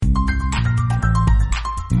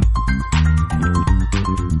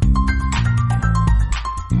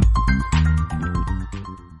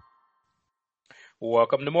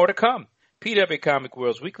Welcome to More to Come, PW Comic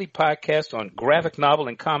World's weekly podcast on graphic novel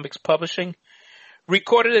and comics publishing.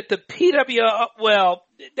 Recorded at the PW, well,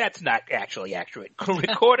 that's not actually accurate.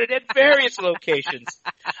 Recorded at various locations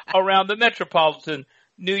around the metropolitan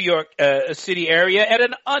New York City area at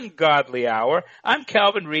an ungodly hour. I'm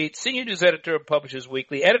Calvin Reed, senior news editor of Publishers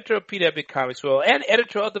Weekly, editor of PW Comics World, and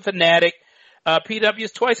editor of The Fanatic,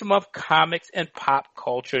 PW's twice-a-month comics and pop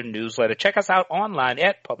culture newsletter. Check us out online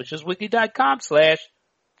at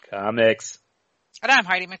publishersweekly.com/comics. And I'm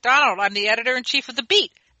Heidi McDonald. I'm the editor-in-chief of The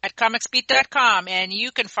Beat at comicsbeat.com, and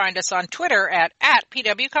you can find us on Twitter at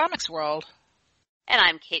PW Comics World. And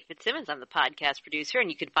I'm Kate Fitzsimmons. I'm the podcast producer,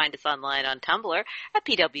 and you can find us online on Tumblr at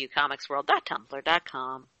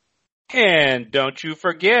pwcomicsworld.tumblr.com. And don't you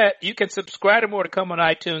forget, you can subscribe to More to Come on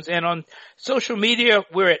iTunes, and on social media,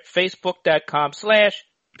 we're at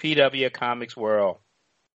facebook.com/PW Comics World.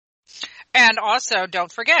 And also,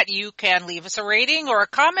 don't forget, you can leave us a rating or a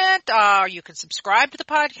comment. You can subscribe to the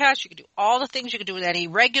podcast. You can do all the things you can do with any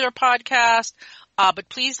regular podcast. But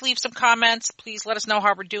please leave some comments. Please let us know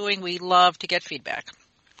how we're doing. We love to get feedback.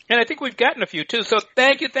 And I think we've gotten a few, too. So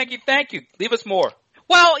thank you. Leave us more.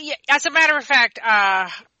 Well, as a matter of fact,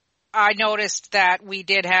 I noticed that we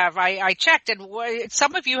did have, I checked, and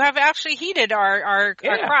some of you have actually heeded our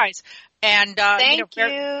cries. And thank you.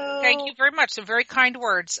 Thank you very much. Some very kind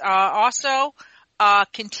words. Also,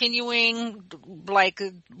 continuing,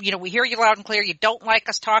 we hear you loud and clear. You don't like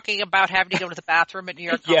us talking about having to go to the bathroom at New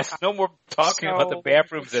York. Yes, no more talking about the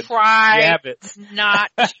bathrooms at Javits.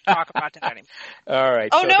 Not to talk about that anymore. All right.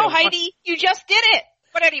 Oh, no, Heidi, you just did it.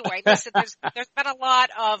 But anyway, listen, there's been a lot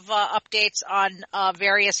of updates on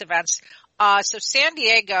various events. So San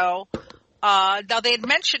Diego. Now they had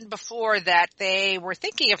mentioned before that they were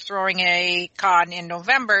thinking of throwing a con in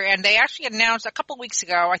November, and they actually announced a couple of weeks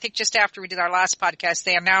ago, I think just after we did our last podcast,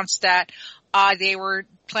 they announced that they were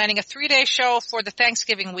planning a 3-day show for the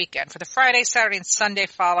Thanksgiving weekend, for the Friday, Saturday, and Sunday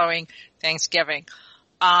following Thanksgiving.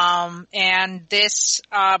 And this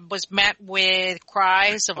was met with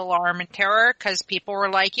cries of alarm and terror because people were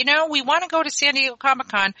like, we want to go to San Diego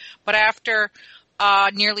Comic-Con, but after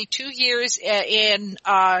nearly 2 years in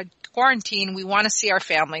quarantine, we want to see our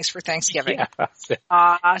families for Thanksgiving. Yeah.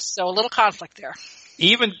 So a little conflict there.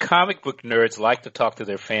 Even comic book nerds like to talk to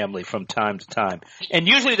their family from time to time. And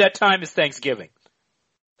usually that time is Thanksgiving.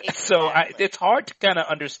 Exactly. So it's hard to kind of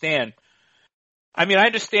understand. I mean, I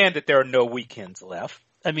understand that there are no weekends left.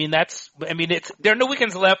 There are no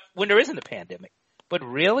weekends left when there isn't a pandemic. But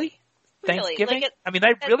really? Thanksgiving?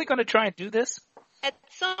 They're really going to try and do this? At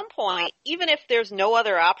some point, even if there's no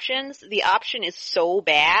other options, the option is so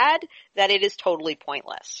bad that it is totally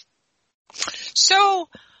pointless. So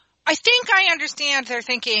I think I understand they're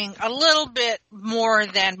thinking a little bit more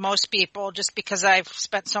than most people, just because I've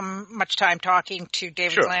spent so much time talking to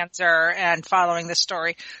David Lanzer and following this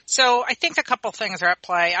story. So I think a couple things are at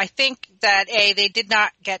play. I think that, they did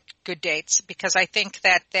not get good dates, because I think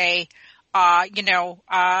that they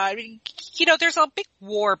there's a big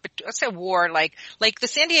war, but let's say war, like the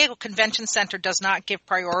San Diego Convention Center does not give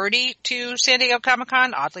priority to San Diego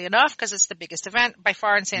Comic-Con, oddly enough, because it's the biggest event by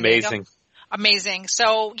far in San Diego. Amazing.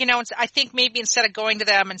 So, I think maybe instead of going to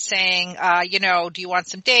them and saying, do you want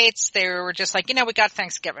some dates? They were just like, we got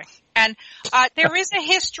Thanksgiving. And, there is a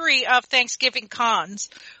history of Thanksgiving cons.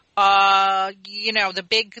 There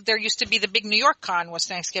used to be the big New York con was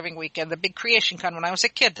Thanksgiving weekend, the big Creation Con when I was a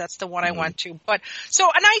kid. That's the one I went to. And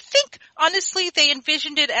I think, honestly, they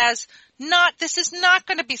envisioned it as this is not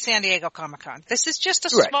going to be San Diego Comic-Con. This is just a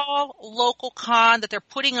small local con that they're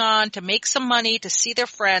putting on to make some money, to see their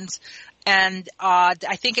friends. And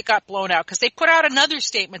I think it got blown out because they put out another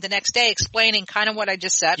statement the next day explaining kind of what I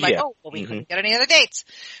just said, we couldn't get any other dates.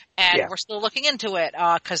 And we're still looking into it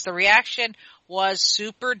because the reaction was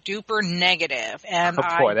super duper negative, and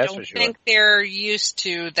I don't think they're used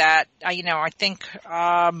to that. I think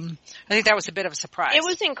that was a bit of a surprise. It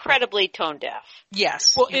was incredibly tone deaf.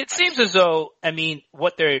 Yes. Well, it seems as though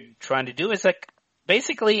what they're trying to do is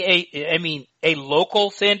basically a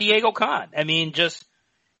local San Diego con. Just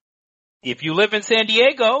if you live in San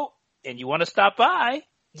Diego and you want to stop by,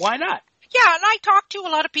 why not? Yeah, and I talked to a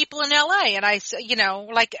lot of people in LA, and I,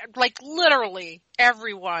 literally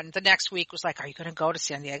everyone the next week was like, "Are you going to go to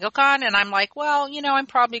San Diego Con?" And I'm like, "Well, I'm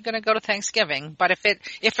probably going to go to Thanksgiving, but if it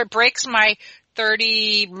breaks my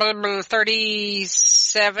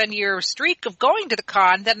 37-year streak of going to the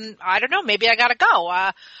con, then I don't know, maybe I got to go."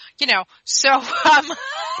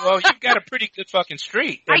 Well, you've got a pretty good fucking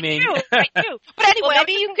streak. I do. But anyway,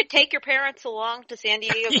 maybe you could take your parents along to San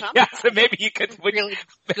Diego Comic-Con. Yeah, so maybe you could. Would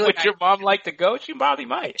your mom like to go? She probably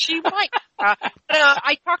might. She might.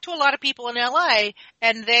 I talked to a lot of people in LA,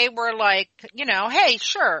 and they were like, hey,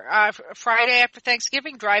 sure, Friday after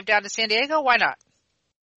Thanksgiving, drive down to San Diego. Why not?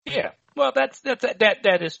 Yeah. Well,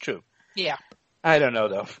 that is true. Yeah. I don't know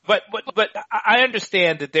though, but I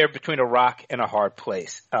understand that they're between a rock and a hard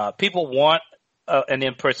place. People want an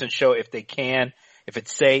in-person show if they can, if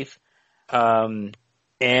it's safe, and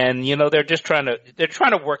they're just trying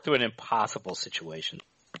to work through an impossible situation.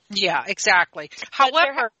 Yeah, exactly.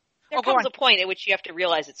 However, there comes a point at which you have to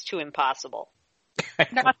realize it's too impossible.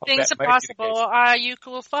 Nothing's impossible. You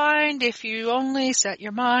will find if you only set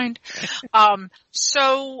your mind. ReedPop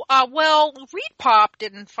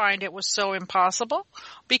didn't find it was so impossible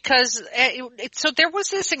because so there was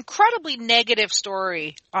this incredibly negative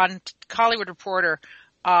story on Hollywood Reporter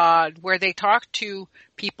where they talked to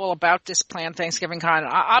people about this planned Thanksgiving con.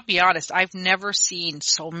 I'll be honest, I've never seen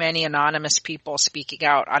so many anonymous people speaking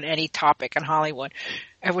out on any topic in Hollywood.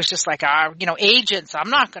 It was just like, agents,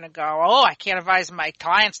 I'm not going to go. Oh, I can't advise my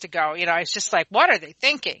clients to go. It's just like, what are they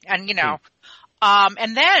thinking? And,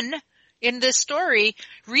 and then in this story,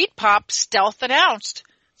 ReedPop stealth announced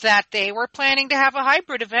that they were planning to have a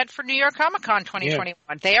hybrid event for New York Comic Con 2021.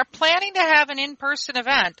 Yeah. They are planning to have an in-person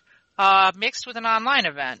event mixed with an online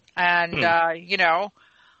event. And, but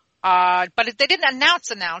they didn't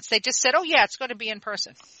announce. They just said, oh, yeah, it's going to be in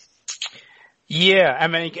person. Yeah, I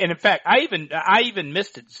mean, and in fact, I even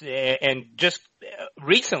missed it and just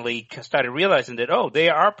recently started realizing that, they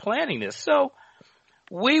are planning this. So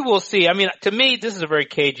we will see. I mean, to me, this is a very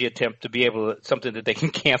cagey attempt to be able to, something that they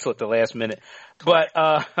can cancel at the last minute. But,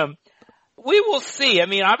 we will see. I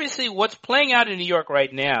mean, obviously what's playing out in New York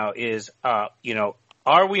right now is, are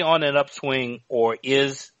we on an upswing or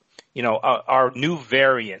is, our new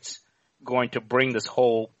variants going to bring this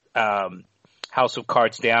whole, house of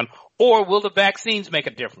cards down? Or will the vaccines make a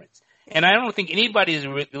difference? And I don't think anybody is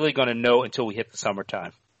really going to know until we hit the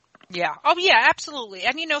summertime. Yeah. Oh, yeah, absolutely.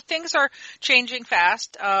 And, things are changing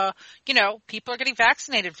fast. People are getting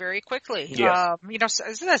vaccinated very quickly. Yes.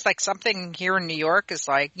 Isn't this like something here in New York is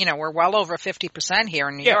like, we're well over 50% here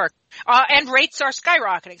in New York. And rates are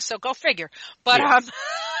skyrocketing. So go figure. But,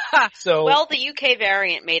 well, the UK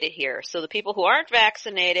variant made it here. So the people who aren't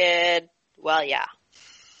vaccinated, well, yeah.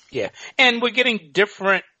 Yeah, and we're getting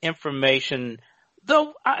different information,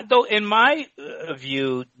 though in my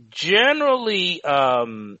view, generally,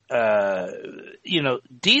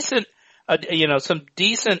 decent, some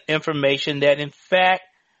decent information that in fact,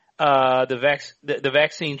 the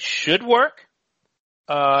vaccine should work.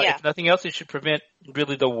 If nothing else, it should prevent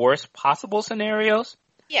really the worst possible scenarios.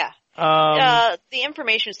 Yeah. The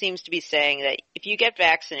information seems to be saying that if you get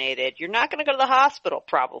vaccinated, you're not going to go to the hospital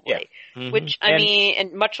probably,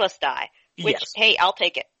 and much less die, which, hey, I'll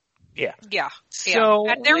take it. Yeah. Yeah. So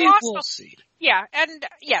and we'll see. Yeah, and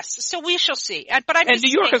yes, so we shall see. And New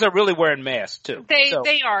Yorkers are really wearing masks too.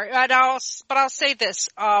 They are. And I'll say this,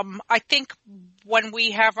 I think when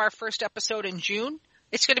we have our first episode in June,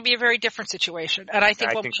 it's going to be a very different situation. And I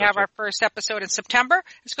think when we have our first episode in September,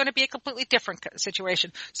 it's going to be a completely different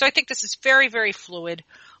situation. So I think this is very, very fluid.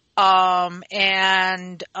 We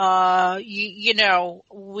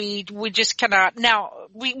just cannot, now,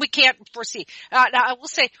 we can't foresee. Now I will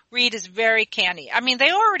say Reed is very canny. I mean,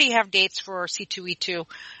 they already have dates for C2E2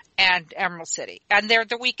 and Emerald City. And they're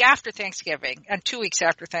the week after Thanksgiving and 2 weeks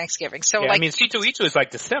after Thanksgiving. So C2E2 is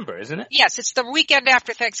like December, isn't it? Yes, it's the weekend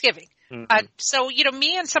after Thanksgiving. Mm-hmm. So,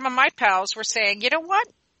 me and some of my pals were saying, you know what?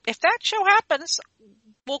 If that show happens,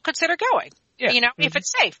 we'll consider going, if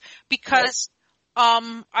it's safe. Because,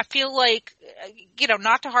 I feel like,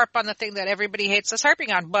 not to harp on the thing that everybody hates us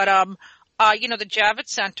harping on, but, the Javits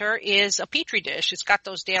Center is a petri dish. It's got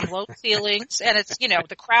those damn low ceilings and it's,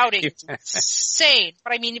 the crowding is insane.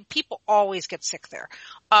 But I mean, people always get sick there.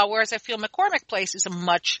 Whereas I feel McCormick Place is a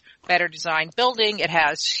much better designed building. It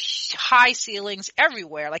has high ceilings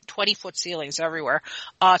everywhere, like 20-foot ceilings everywhere.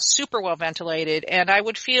 Super well ventilated. And I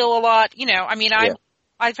would feel a lot,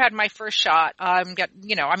 I've had my first shot. I'll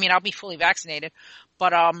be fully vaccinated,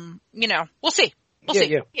 but, we'll see. We'll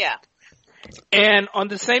see. Yeah. And on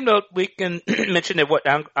the same note, we can mention that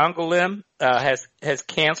Angoulême has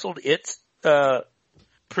canceled its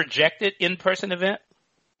projected in-person event.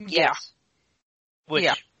 Yeah. Which,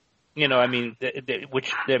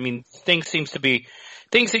 things seem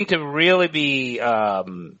to really be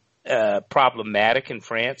problematic in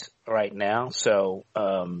France right now. So,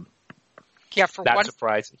 not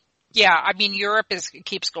surprising. Yeah, I mean, Europe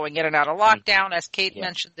keeps going in and out of lockdown. As Kate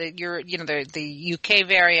mentioned, the UK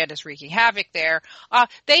variant is wreaking havoc there.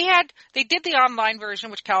 They did the online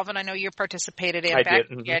version, which Calvin, I know you participated in back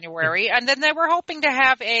in January, and then they were hoping to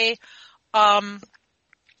have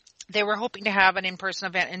They were hoping to have an in-person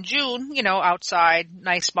event in June, outside,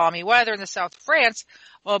 nice balmy weather in the south of France,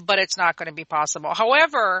 but it's not going to be possible.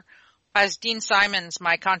 However, as Dean Simons,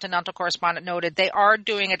 my Continental correspondent, noted, they are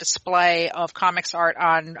doing a display of comics art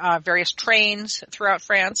on various trains throughout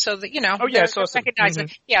France, so that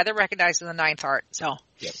they're recognizing the ninth art. So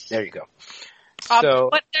yeah, there you go.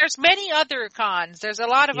 But there's many other cons. There's a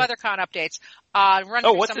lot of other con updates.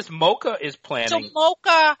 What's this MoCA is planning? So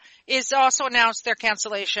MoCA is also announced their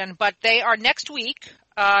cancellation, but they are next week,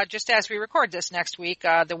 just as we record this next week,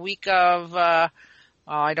 the week of,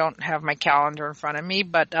 I don't have my calendar in front of me,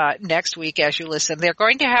 but next week as you listen, they're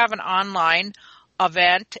going to have an online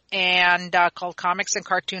event and called Comics and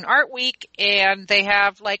Cartoon Art Week, and they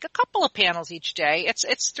have like a couple of panels each day.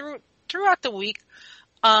 It's throughout the week.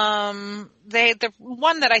 The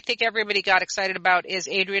one that I think everybody got excited about is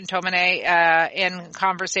Adrian Tomine, in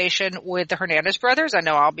conversation with the Hernandez brothers. I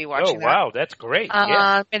know I'll be watching that. Oh, wow, that's great.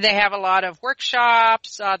 And they have a lot of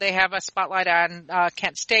workshops. They have a spotlight on,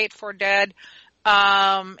 Kent State for Dead.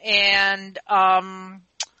 Try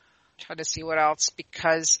to see what else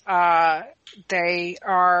because, they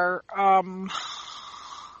are,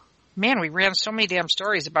 man, we ran so many damn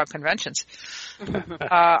stories about conventions.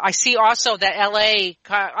 I see also that LA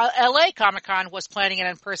Comic-Con was planning an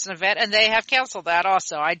in-person event, and they have canceled that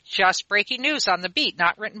also. Breaking news on the beat,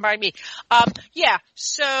 not written by me. They'll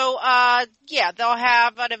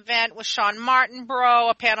have an event with Sean Martinborough,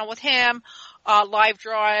 a panel with him, live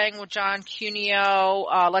drawing with John Cuneo,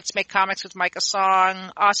 Let's Make Comics with Micah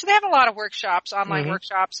Song. So they have a lot of workshops, online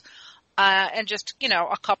workshops. And just,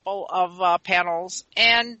 a couple of, panels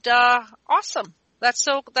and, awesome. That's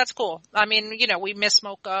cool. I mean, we miss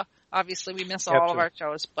MoCA. Obviously we miss all of our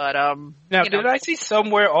shows, but, now, did I see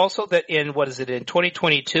somewhere also that in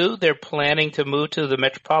 2022, they're planning to move to the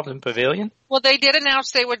Metropolitan Pavilion? Well, they did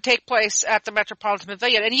announce they would take place at the Metropolitan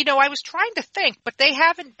Pavilion. And, I was trying to think, but they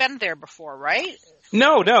haven't been there before, right?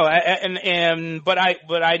 No, but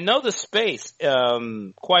I know the space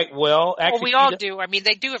quite well. Actually, we all do. I mean,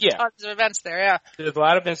 they do have tons of events there. Yeah, there's a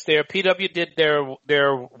lot of events there. PW did their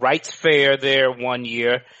Rights Fair there one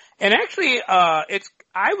year, and actually,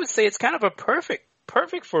 I would say it's kind of a perfect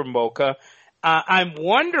for MoCA. I'm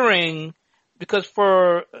wondering because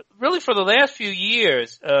for the last few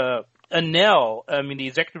years, Anel, the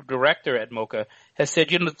executive director at MoCA, has said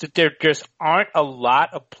that there just aren't a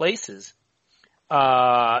lot of places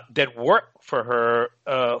that work for her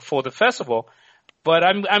for the festival, but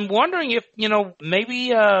I'm wondering if maybe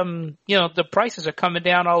the prices are coming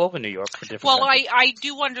down all over New York for different. Well, I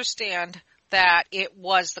do understand that it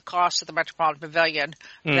was the cost of the Metropolitan Pavilion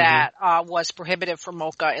that was prohibitive for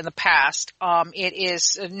MoCA in the past. It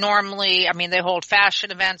is normally, they hold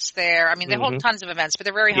fashion events there. They hold tons of events, but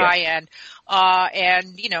they're very high end.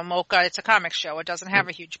 And MoCA, it's a comic show. It doesn't have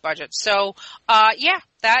a huge budget. So,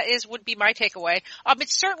 that would be my takeaway.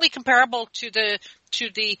 It's certainly comparable to the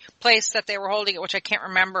place that they were holding it, which I can't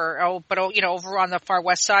remember. But over on the far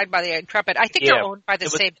west side by the Intrepid. I think they're owned by the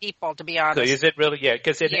same people, to be honest. So is it really? Yeah,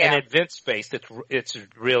 because an event space it's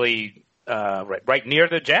really right near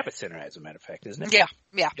the Javits Center, as a matter of fact, isn't it?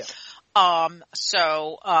 Yeah.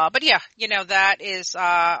 That is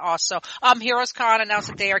also Heroes Con announced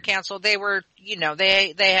that they are canceled. They were,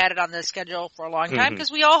 they had it on the schedule for a long time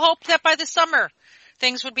because we all hoped that by the summer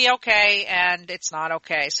things would be okay, and it's not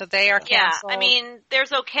okay. So they are canceled. Yeah,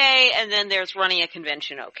 there's okay, and then there's running a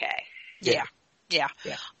convention okay. Yeah.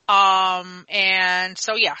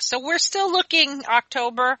 So we're still looking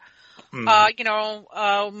October.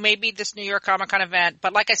 Maybe this New York Comic Con event,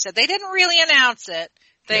 but like I said, they didn't really announce it.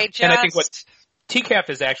 And I think what TCAF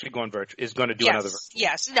is actually going to do another.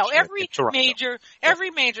 Yes. No, every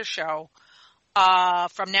major show,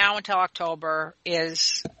 from now until October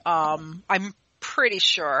is, I'm pretty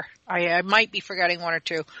sure. I might be forgetting one or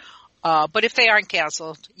two. But if they aren't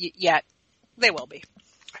canceled yet, they will be.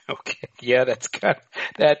 Okay. Yeah,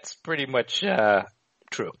 that's pretty much,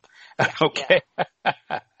 true. Okay.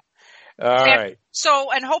 All right.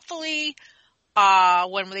 So, and hopefully,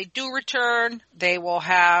 when they do return, they will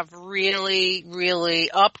have really, really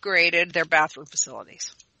upgraded their bathroom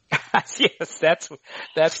facilities. Yes,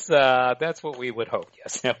 that's what we would hope.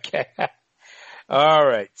 Yes. Okay. All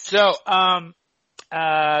right. So,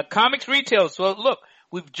 comics retailers. Well, look,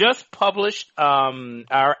 we've just published,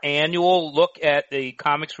 our annual look at the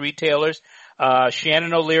comics retailers.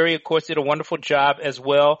 Shannon O'Leary, of course, did a wonderful job as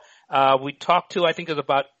well. We talked to, I think there's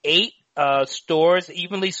about 8 stores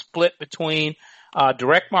evenly split between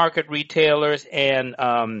direct market retailers and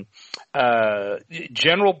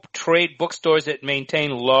general trade bookstores that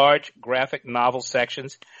maintain large graphic novel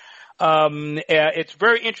sections. It's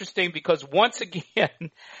very interesting because once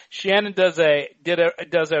again, Shannon does a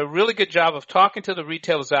really good job of talking to the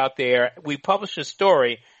retailers out there. We publish a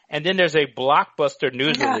story, and then there's a blockbuster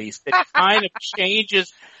news release that kind of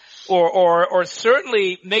changes or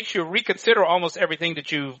certainly makes you reconsider almost everything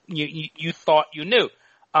that you thought you knew.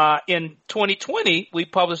 In 2020, we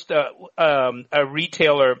published a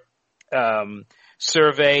retailer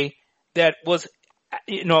survey that was,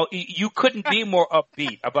 you couldn't be more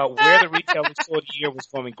upbeat about where the retailer saw the year was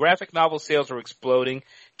going. Graphic novel sales were exploding.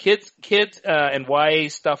 Kids and YA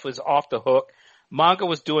stuff was off the hook. Manga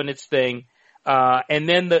was doing its thing. And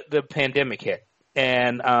then the pandemic hit.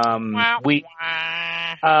 And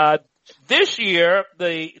this year,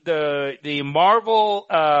 the Marvel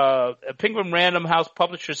Penguin Random House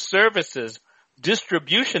Publisher Services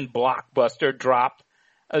distribution blockbuster dropped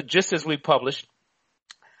just as we published.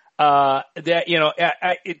 That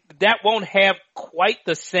won't have quite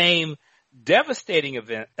the same devastating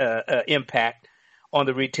impact on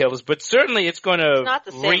the retailers, but certainly it's going to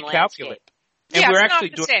recalculate. And we're actually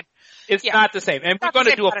doing. It's not the same. And we're going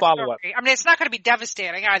to do a follow-up. I mean, it's not going to be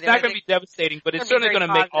devastating either. It's not going to be devastating, but it's certainly going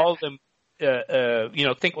to make all of them,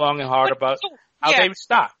 think long and hard about how they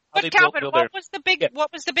stop. But Calvin, what was the big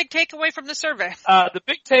takeaway from the survey? The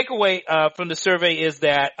big takeaway from the survey is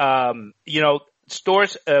that,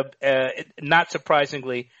 stores, not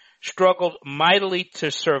surprisingly, struggled mightily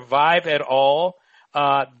to survive at all.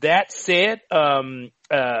 That said,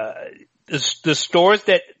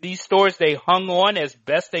 these stores, they hung on as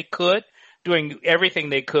best they could, doing everything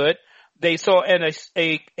they could. They saw an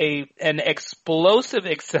explosive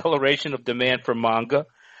acceleration of demand for manga.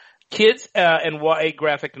 Kids and YA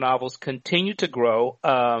graphic novels continue to grow.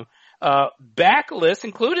 Backlist,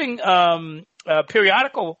 including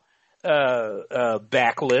periodical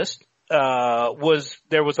backlist,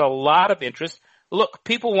 there was a lot of interest. Look,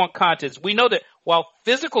 people want content. We know that while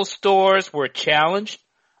physical stores were challenged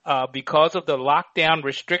because of the lockdown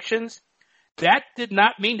restrictions, that did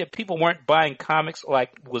not mean that people weren't buying comics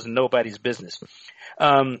like was nobody's business.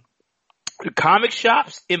 Comic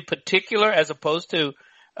shops in particular, as opposed to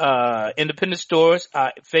independent stores,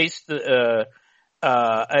 faced a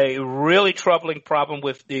really troubling problem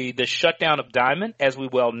with the shutdown of Diamond, as we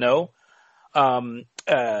well know. Although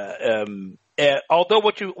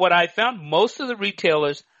what I found, most of the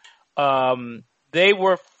retailers, they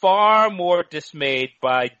were far more dismayed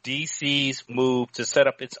by DC's move to set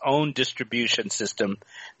up its own distribution system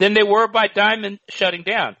than they were by Diamond shutting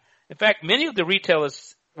down. In fact, many of the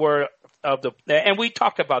retailers and we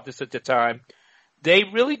talked about this at the time, they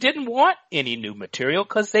really didn't want any new material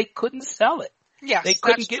because they couldn't sell it. Yes,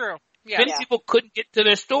 that's true. Yeah. Many people couldn't get to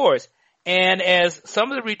their stores. And as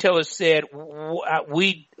some of the retailers said,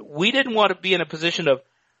 we didn't want to be in a position of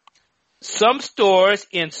some stores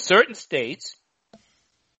in certain states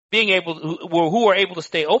who were able to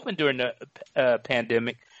stay open during the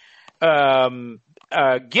pandemic,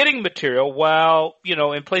 getting material, while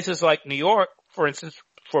in places like New York, for instance,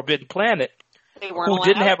 Forbidden Planet, who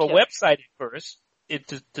didn't have a website at first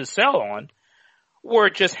to sell on, were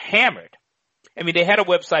just hammered. I mean, they had a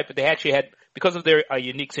website, but they actually had, because of their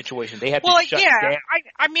unique situation, they had to shut down.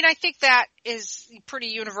 I mean, I think that is pretty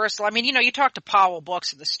universal. I mean, you talk to Powell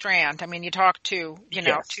Books in the Strand. I mean, you talk to,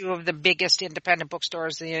 two of the biggest independent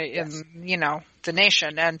bookstores in the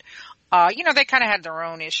nation. And, they kind of had their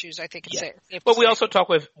own issues, I think. But we also talk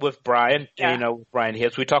with Brian, Brian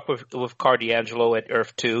Hibbs. We talk with Car D'Angelo at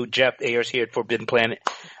Earth 2, Jeff Ayers here at Forbidden Planet,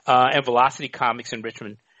 and Velocity Comics in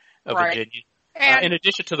Richmond, Virginia. And, in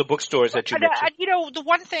addition to the bookstores that you mentioned. The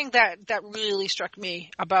one thing that really struck me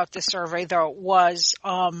about this survey, though, was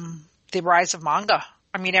the rise of manga.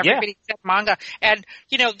 I mean, everybody said manga. And,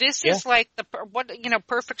 this is like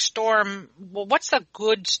perfect storm. Well, what's the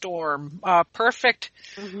good storm? Perfect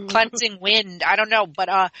cleansing wind. I don't know.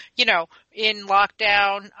 But, in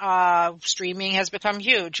lockdown, streaming has become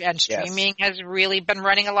huge. And streaming has really been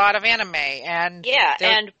running a lot of anime. And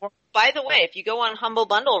and by the way, if you go on Humble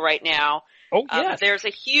Bundle right now, there's a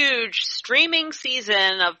huge streaming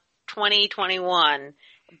season of 2021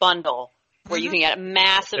 bundle where you can get a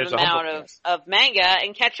massive amount of manga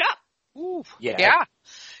and catch up. Ooh, yeah.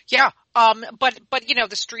 But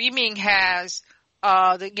the streaming has,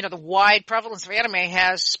 the wide prevalence of anime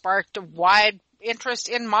has sparked a wide interest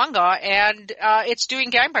in manga, and it's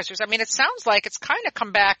doing gangbusters. I mean, it sounds like it's kind of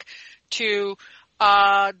come back to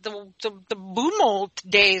the Boomle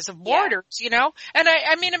days of Borders, and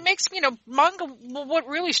I mean, it makes, manga, what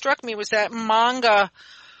really struck me was that manga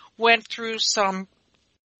went through some,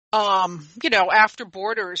 after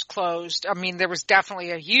Borders closed, I mean, there was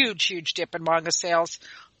definitely a huge dip in manga sales.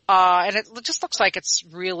 And it just looks like it's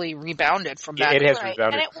really rebounded from that. It has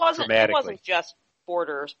rebounded and it wasn't just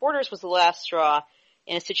Borders. Borders was the last straw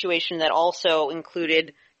in a situation that also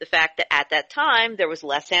included the fact that at that time there was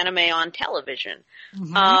less anime on television.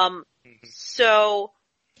 Mm-hmm. So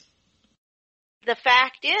the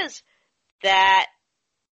fact is that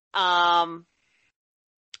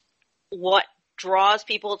what draws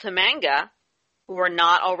people to manga who are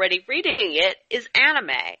not already reading it is anime.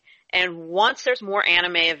 And once there's more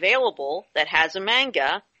anime available that has a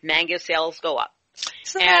manga sales go up.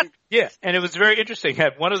 And it was very interesting.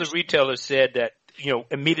 One of the retailers said that,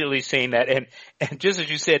 immediately saying that, and just as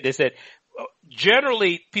you said, they said,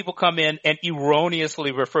 generally people come in and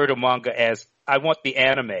erroneously refer to manga as, I want the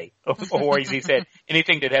anime, or as he said,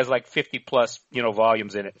 anything that has like 50 plus,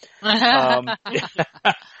 volumes in it.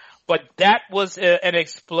 But that was an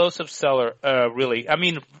explosive seller, really. I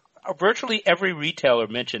mean, virtually every retailer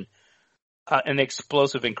mentioned an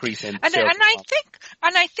explosive increase in sales.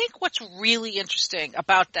 And I think what's really interesting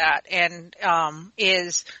about that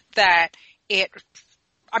is that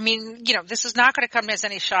this is not going to come as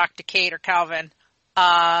any shock to Kate or Calvin,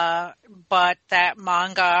 but that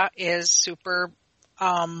manga is super,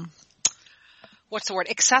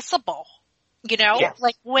 accessible. Yes.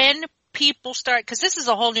 Like when people start, because this is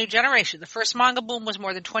a whole new generation. The first manga boom was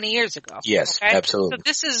more than 20 years ago. Yes, okay? absolutely. So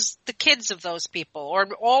this is the kids of those people, or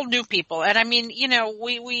all new people. And I mean,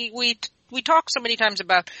 we talk so many times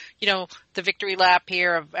about, the victory lap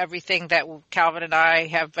here of everything that Calvin and I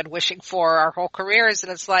have been wishing for our whole careers.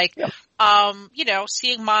 And it's like,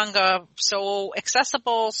 seeing manga so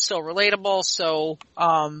accessible, so relatable, so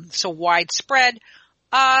widespread,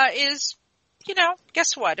 is,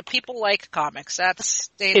 guess what? People like comics.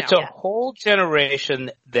 It's a whole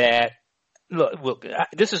generation that, look,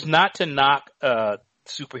 this is not to knock,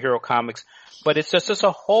 superhero comics, but it's just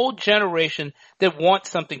a whole generation that wants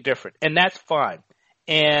something different, and that's fine.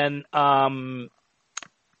 And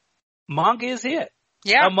manga is it,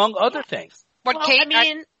 among other things. But well, Kate,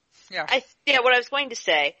 what I was going to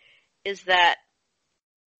say is that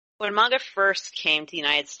when manga first came to the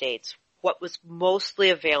United States, what was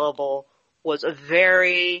mostly available was a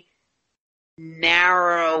very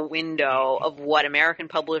narrow window of what American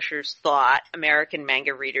publishers thought American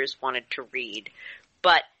manga readers wanted to read.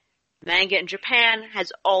 But manga in Japan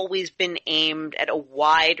has always been aimed at a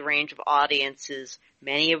wide range of audiences,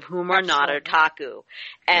 many of whom are not otaku.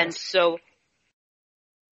 And so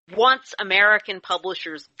once American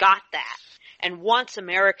publishers got that, and once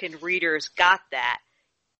American readers got that,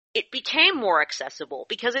 it became more accessible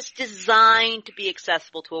because it's designed to be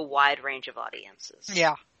accessible to a wide range of audiences.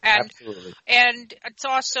 Yeah. Absolutely. And it's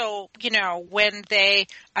also, when they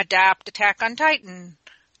adapt Attack on Titan,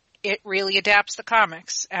 it really adapts the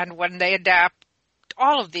comics. And when they adapt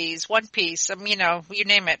all of these, One Piece, you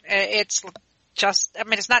name it, it's just,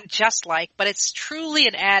 it's not just like, but it's truly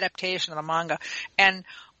an adaptation of the manga. And,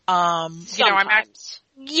 sometimes.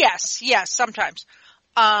 Yes, sometimes.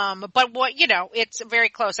 But it's very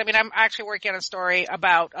close. I mean, I'm actually working on a story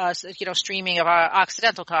about, streaming of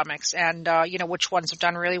Occidental comics and, which ones have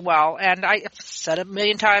done really well. And I've said it a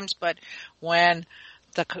million times, but when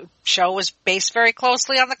the show is based very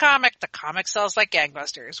closely on the comic sells like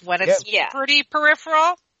gangbusters. When it's pretty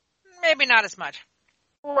peripheral, maybe not as much.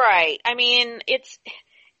 Right. I mean,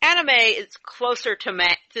 anime is closer to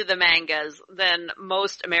the mangas than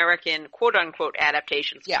most American quote-unquote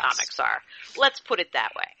adaptations of comics are. Let's put it that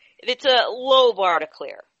way. It's a low bar to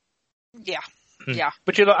clear. Yeah. Yeah.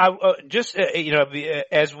 But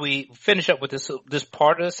as we finish up with this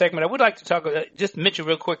part of the segment, I would like to talk, just mention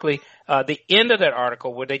real quickly, the end of that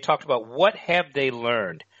article where they talked about what have they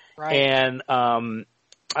learned. Right. And,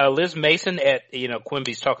 Liz Mason at,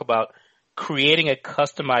 Quimby's talk about creating a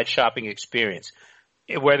customized shopping experience,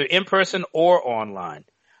 whether in person or online.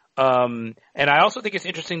 And I also think it's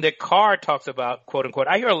interesting that Carr talks about, quote unquote,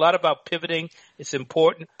 I hear a lot about pivoting. It's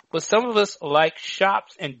important, but some of us like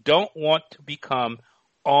shops and don't want to become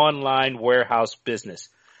online warehouse business.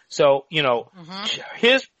 So,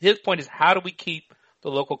 his point is, how do we keep the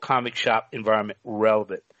local comic shop environment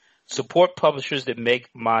relevant? Support publishers that make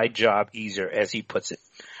my job easier, as he puts it.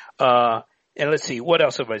 And let's see, what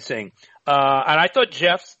else am I saying? And I thought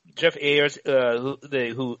Jeff Ayers,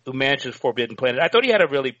 who manages Forbidden Planet, I thought he had a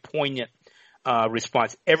really poignant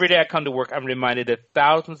response. Every day I come to work, I'm reminded that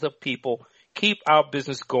thousands of people keep our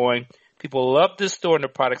business going. People love this store and the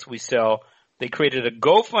products we sell. They created a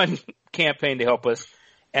GoFund campaign to help us,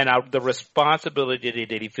 and the responsibility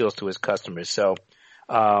that he feels to his customers. So,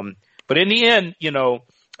 but in the end,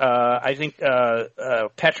 I think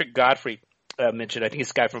Patrick Godfrey mentioned, I think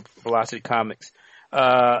it's a guy from Velocity Comics,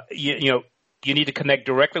 You need to connect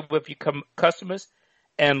directly with your customers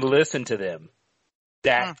and listen to them.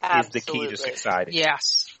 That is the key to succeeding.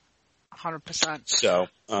 Yes. 100%. So,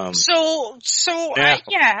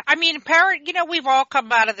 I mean, we've all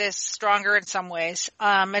come out of this stronger in some ways.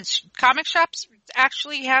 And comic shops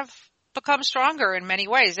actually have become stronger in many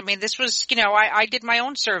ways. I mean, this was, I did my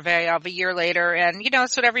own survey of a year later, and,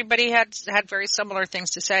 that's what everybody had very similar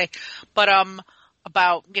things to say. But,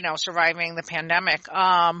 about, surviving the pandemic.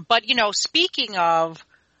 But, speaking of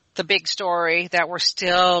the big story that we're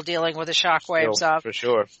still dealing with the shockwaves of. For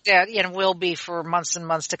sure. Yeah, and will be for months and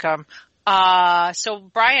months to come. So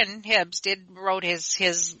Brian Hibbs wrote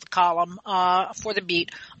his column, for The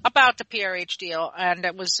Beat about the PRH deal, and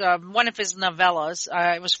it was, one of his novellas.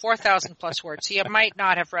 It was 4,000 plus words, so you might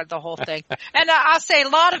not have read the whole thing. And I'll say a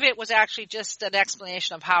lot of it was actually just an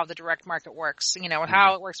explanation of how the direct market works,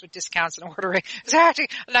 how it works with discounts and ordering. It's actually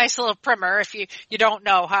a nice little primer if you don't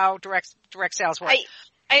know how direct sales work.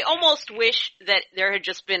 I almost wish that there had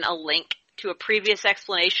just been a link to a previous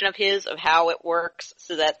explanation of his of how it works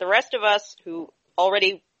so that the rest of us who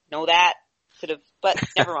already know that could have, but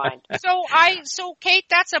never mind. So Kate,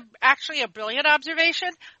 that's actually a brilliant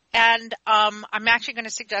observation. And, I'm actually going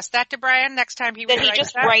to suggest that to Brian next time he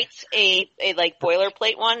writes a like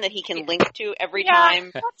boilerplate one that he can link to every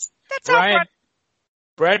time. That's Brian, how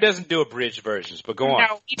Brad doesn't do abridged versions, but go on.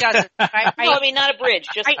 No, he doesn't. I mean, not abridged,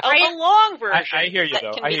 just a long version. I hear you,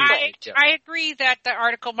 though. I agree that the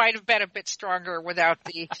article might have been a bit stronger without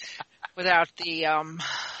the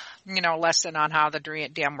lesson on how the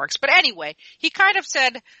dam works. But anyway, he kind of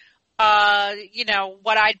said,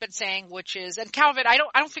 what I'd been saying, which is, and Calvin, I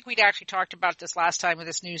don't think we'd actually talked about this last time when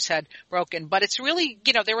this news had broken, but it's really,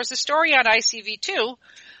 there was a story on ICV2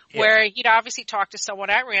 where he'd obviously talked to someone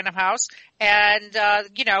at Random House and,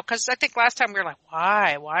 cause I think last time we were like,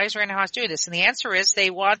 why? Why is Random House doing this? And the answer is they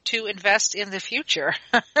want to invest in the future.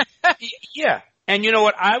 Yeah. And you know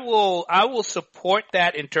what? I will support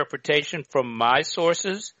that interpretation from my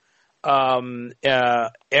sources.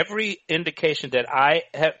 Every indication that I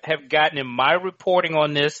have gotten in my reporting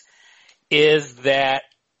on this is that,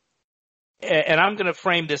 and I'm going to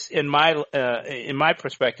frame this in my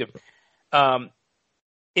perspective,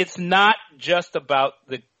 it's not just about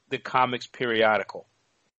the comics periodical.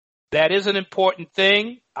 That is an important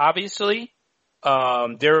thing, obviously.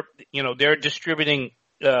 They're distributing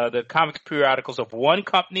the comics periodicals of one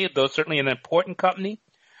company, though certainly an important company.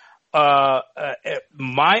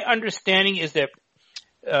 My understanding is that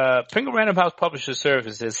Penguin Random House Publisher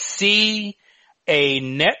Services see a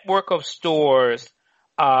network of stores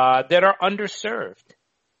that are underserved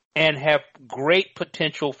and have great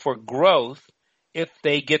potential for growth if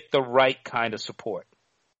they get the right kind of support.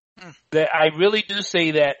 That I really do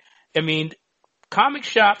say that. I mean, comic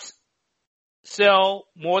shops sell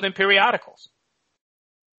more than periodicals,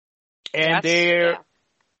 and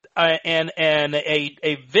and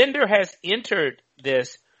a vendor has entered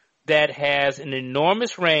this that has an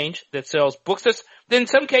enormous range that sells books. Then in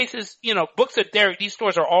some cases, books that these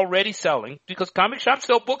stores are already selling because comic shops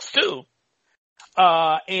sell books too,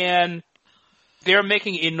 and they're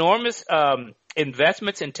making enormous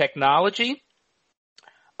investments in technology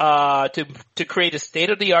to create a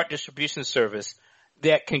state-of-the-art distribution service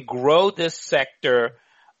that can grow this sector.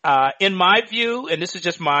 In my view, and this is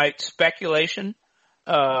just my speculation,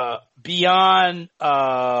 beyond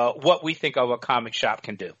what we think of a comic shop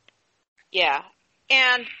can do. Yeah,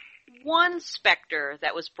 and one specter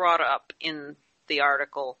that was brought up in the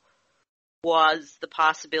article was the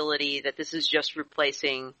possibility that this is just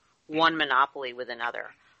replacing one monopoly with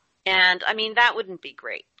another. And, I mean, that wouldn't be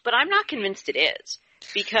great. But I'm not convinced it is.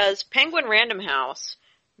 Because Penguin Random House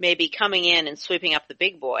may be coming in and sweeping up the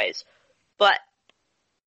big boys, but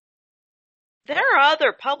there are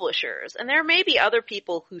other publishers, and there may be other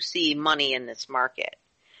people who see money in this market.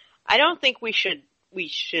 I don't think we should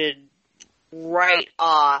write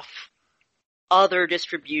off other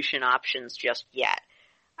distribution options just yet.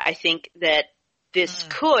 I think that this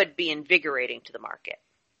could be invigorating to the market.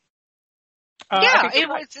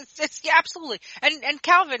 It's absolutely. And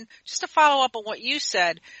Calvin, just to follow up on what you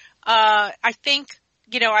said, I think,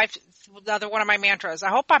 another one of my mantras, I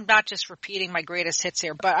hope I'm not just repeating my greatest hits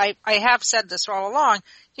here, but I have said this all along,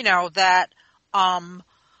 that,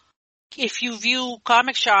 if you view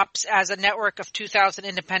comic shops as a network of 2,000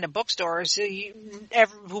 independent bookstores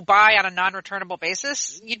who buy on a non-returnable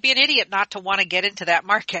basis, you'd be an idiot not to want to get into that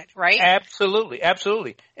market, right? Absolutely,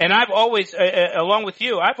 absolutely. And I've always, along with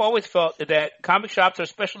you, I've always felt that comic shops are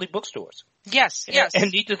especially bookstores. Yes.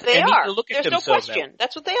 And need to look at There's themselves. No question.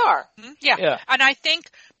 That's what they are. Mm-hmm. Yeah. And I think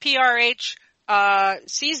PRH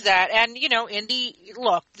sees that. And,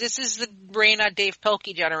 look, this is the Raina Dave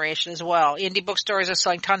Pilkey generation as well. Indie bookstores are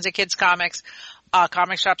selling tons of kids comics.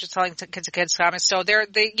 Comic shops are selling kids comics. So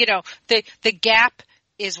the gap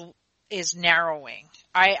is narrowing.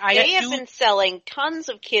 They have been selling tons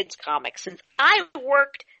of kids comics since I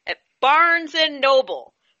worked at Barnes and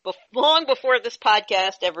Noble, long before this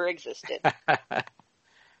podcast ever existed.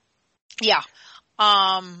 Yeah.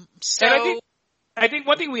 So I think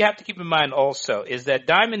one thing we have to keep in mind also is that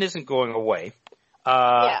Diamond isn't going away.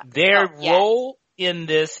 Their role in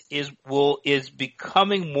this is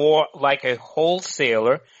becoming more like a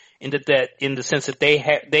wholesaler in the sense that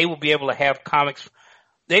they will be able to have comics.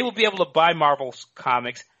 They will be able to buy Marvel's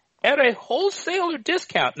comics at a wholesaler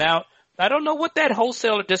discount. Now, I don't know what that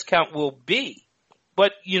wholesaler discount will be,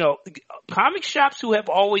 but comic shops who have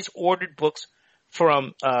always ordered books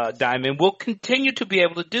from Diamond will continue to be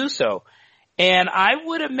able to do so. And I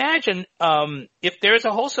would imagine if there's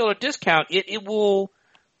a wholesaler discount, it will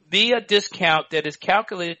be a discount that is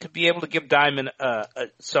calculated to be able to give Diamond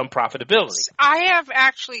some profitability. I have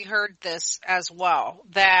actually heard this as well,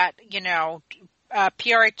 that,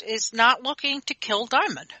 PR is not looking to kill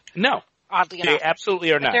Diamond. No. Oddly enough. They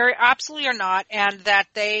absolutely are not. They absolutely are not, and that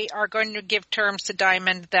they are going to give terms to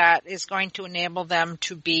Diamond that is going to enable them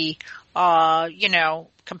to be,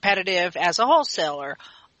 competitive as a wholesaler.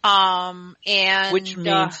 Which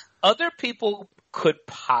means other people could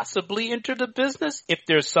possibly enter the business if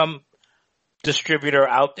there's some distributor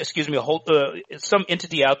some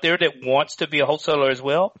entity out there that wants to be a wholesaler as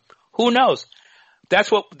well. Who knows? That's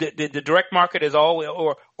what the direct market is always,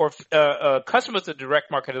 or customers of the direct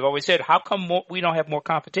market have always said. How come we don't have more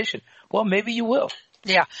competition? Well, maybe you will.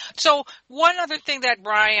 Yeah. So one other thing that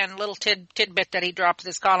Brian, little tidbit that he dropped in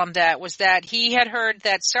his column, that was that he had heard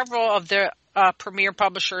that several of the premier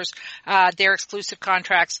publishers, their exclusive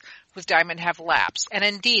contracts with Diamond have lapsed, and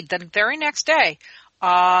indeed, the very next day,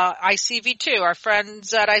 ICV2, our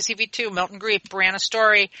friends at ICV2, Milton Griep, ran a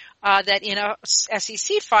story that in a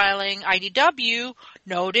SEC filing, IDW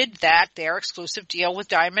noted that their exclusive deal with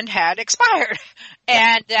Diamond had expired,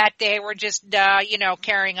 and that they were just,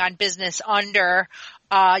 carrying on business under,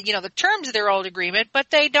 the terms of their old agreement, but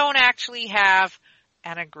they don't actually have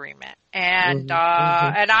an agreement. And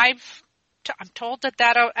and I'm told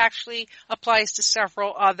that actually applies to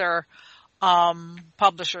several other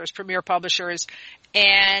publishers, premier publishers.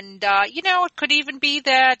 And, it could even be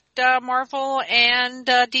that Marvel and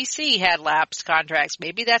DC had lapsed contracts.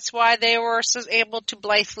 Maybe that's why they were able to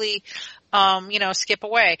blithely, skip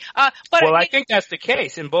away. I think that's the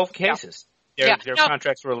case in both cases. Their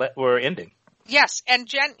contracts were ending. Yes, and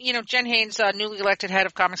Jen Haynes, newly elected head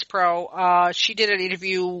of Comics Pro, she did an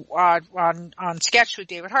interview on Sketch with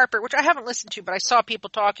David Harper, which I haven't listened to, but I saw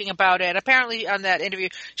people talking about it. Apparently, on that interview,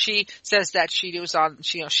 she says that she's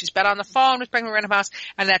been on the phone with Penguin Random House,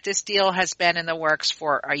 and that this deal has been in the works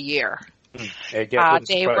for a year.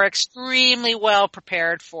 They were extremely well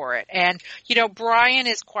prepared for it, and Brian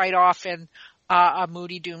is quite often a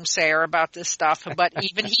moody doomsayer about this stuff, but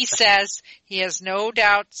even he says he has no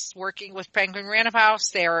doubts working with Penguin Random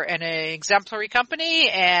House. They're an exemplary company,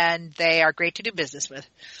 and they are great to do business with.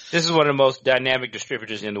 This is one of the most dynamic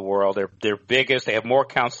distributors in the world. They're biggest. They have more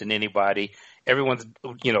accounts than anybody. Everyone's,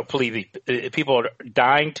 people are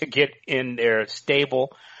dying to get in their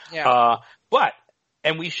stable. Yeah.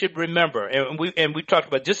 And we should remember, and we talked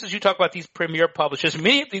about, just as you talk about these premier publishers,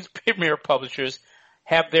 many of these premier publishers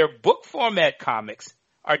have their book format comics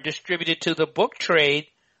are distributed to the book trade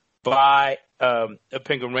by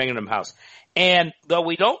Penguin Random House. And though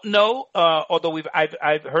we don't know, although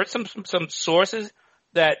I've heard some sources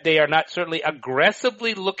that they are not certainly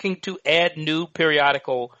aggressively looking to add new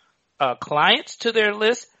periodical clients to their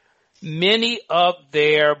list, many of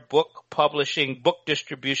their book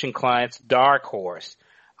distribution clients, Dark Horse,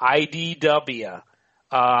 IDW,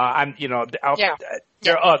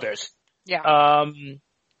 there are others. Yeah.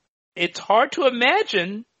 It's hard to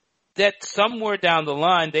imagine that somewhere down the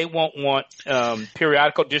line they won't want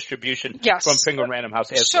periodical distribution from Penguin Random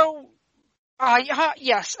House. Yes,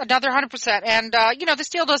 another 100%. And this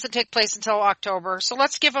deal doesn't take place until October, so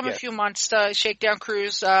let's give them a few months to shake down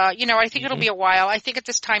crews. I think it'll be a while. I think at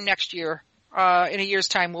this time next year, in a year's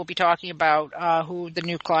time, we'll be talking about who the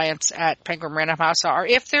new clients at Penguin Random House are,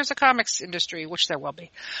 if there's a comics industry, which there will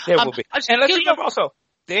be. There will be. And let's remember also,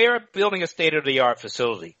 they're building a state-of-the-art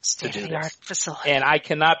facility to do this. And I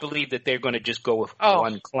cannot believe that they're going to just go with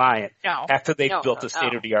one client after they've built a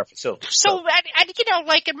state-of-the-art facility. So,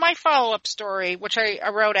 like in my follow-up story, which I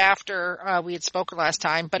wrote after we had spoken last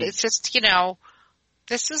time, but it's just,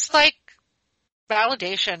 this is like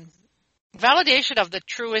validation Validation of the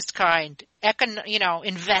truest kind,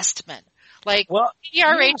 investment. Like,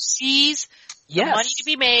 PRH sees the money to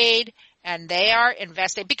be made, and they are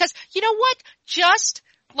investing. Because, you know what? Just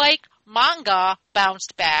like manga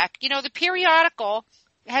bounced back, the periodical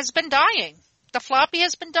has been dying. The floppy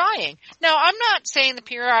has been dying. Now, I'm not saying the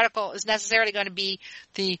periodical is necessarily going to be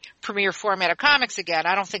the premier format of comics again.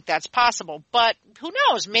 I don't think that's possible. But who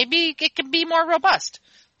knows? Maybe it can be more robust.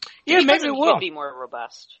 Yeah, maybe it will be more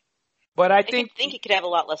robust. But I think it could have a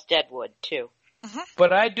lot less deadwood too. Mm-hmm.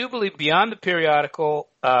 But I do believe beyond the periodical,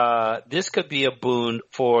 this could be a boon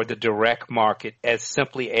for the direct market as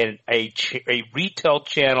simply a retail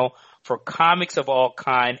channel for comics of all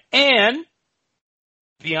kind, and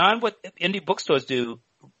beyond what indie bookstores do,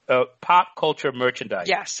 pop culture merchandise.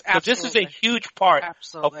 Yes, absolutely. So this is a huge part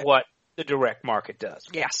of what the direct market does.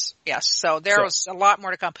 Yes. So there's a lot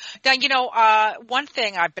more to come. Now, one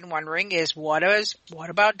thing I've been wondering is what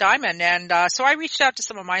about Diamond? And so I reached out to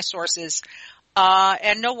some of my sources,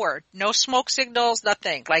 and no word, no smoke signals,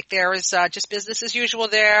 nothing. Like there is just business as usual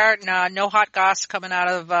there. No hot goss coming out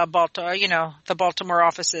of Baltimore, the Baltimore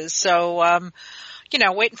offices. So,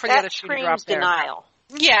 waiting for the other shoe to drop there. Denial.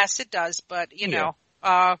 Yes, it does, but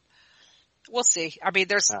we'll see. I mean,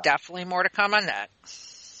 there's definitely more to come on that.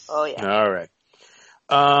 Oh yeah. All right.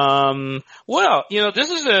 Well, this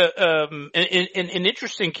is an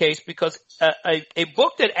interesting case because a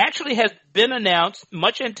book that actually has been announced,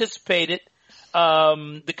 much anticipated,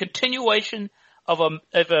 the continuation of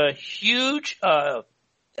a huge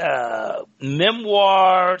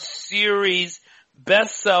memoir series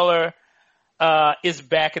bestseller is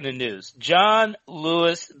back in the news. John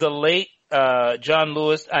Lewis, the late John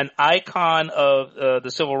Lewis, an icon of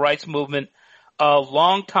the civil rights movement, a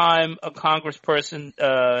longtime congressperson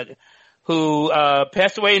who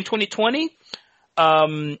passed away in 2020.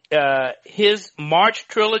 His March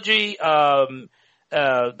trilogy,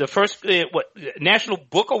 the first National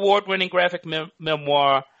Book Award-winning graphic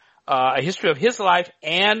memoir, a history of his life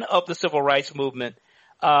and of the civil rights movement.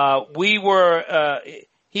 It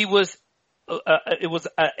was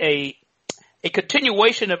a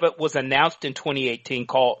continuation of it was announced in 2018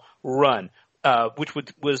 called Run, which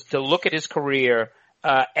was to look at his career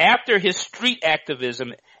after his street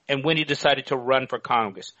activism and when he decided to run for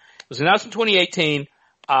Congress. It was announced in 2018.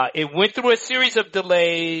 It went through a series of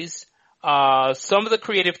delays. Some of the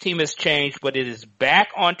creative team has changed, but it is back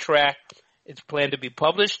on track. It's planned to be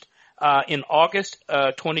published in August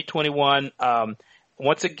 2021.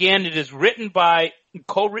 Once again, it is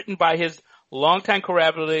co-written by his longtime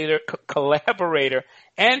collaborator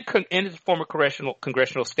and his former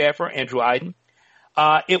congressional staffer, Andrew Aydin.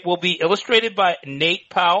 It will be illustrated by Nate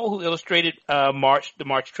Powell, who illustrated the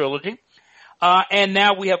March trilogy. And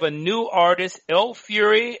now we have a new artist, El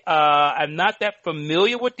Fury. I'm not that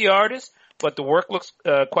familiar with the artist, but the work looks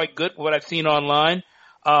quite good, what I've seen online.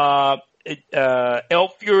 El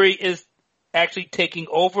Fury is actually taking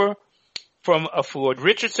over from Floyd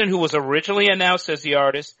Richardson, who was originally announced as the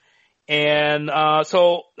artist. And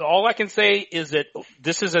so all I can say is that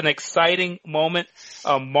this is an exciting moment.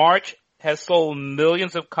 March has sold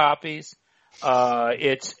millions of copies.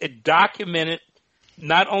 It documented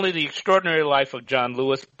not only the extraordinary life of John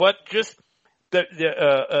Lewis, but just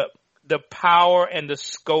the power and the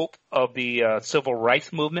scope of the civil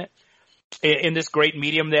rights movement in this great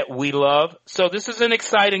medium that we love. So this is an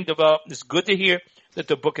exciting development. It's good to hear that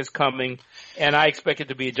the book is coming, and I expect it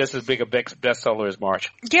to be just as big a bestseller as March.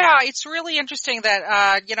 Yeah, it's really interesting that,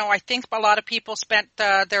 I think a lot of people spent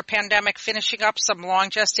their pandemic finishing up some long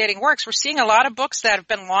gestating works. We're seeing a lot of books that have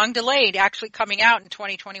been long delayed actually coming out in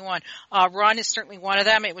 2021. Run is certainly one of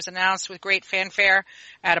them. It was announced with great fanfare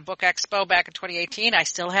at a book expo back in 2018. I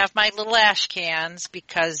still have my little ash cans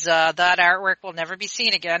because that artwork will never be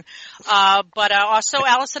seen again. But also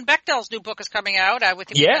Alison Bechdel's new book is coming out. I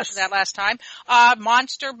think we mentioned that last time.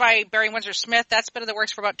 Monster by Barry Windsor Smith. That's been in the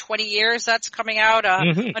works for about 20 years. That's coming out.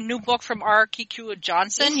 A new book from R. Kikuo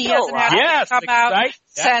Johnson. He hasn't had it come out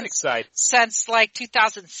since like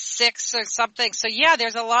 2006 or something. So yeah,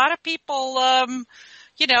 there's a lot of people,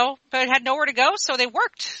 but had nowhere to go, so they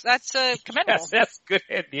worked. That's commendable. Yes, that's good.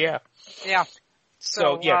 Yeah. Yeah.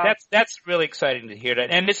 So yeah, that's really exciting to hear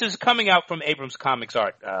that. And this is coming out from Abrams Comics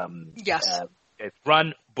Art. Yes.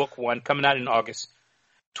 Run Book 1 coming out in August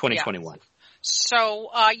 2021. Yeah.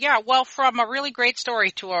 So, from a really great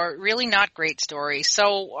story to a really not great story.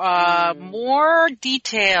 So, more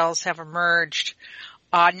details have emerged.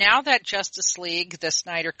 Now that Justice League, the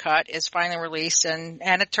Snyder Cut, is finally released and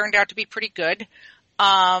it turned out to be pretty good.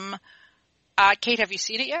 Kate, have you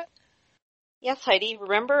seen it yet? Yes, Heidi.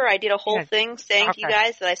 Remember I did a whole thing saying to you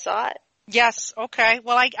guys that I saw it? Yes. Okay.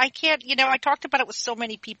 Well, I can't. I talked about it with so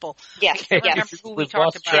many people. Yes. I can't remember who we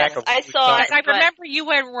talked about it. I saw it. I remember you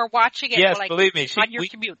were watching it. Yes, believe me. On your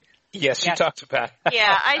commute. Yes, she talked about it.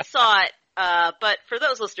 Yeah, I saw it. But for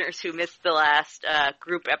those listeners who missed the last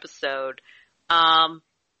group episode, I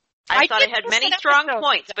thought it had many strong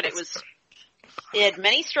points, but it had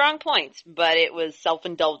many strong points, but it was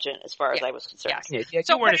self-indulgent as far as I was concerned. Yes. Yeah,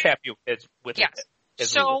 so, you weren't as happy with it.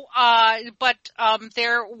 So, but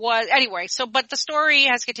the story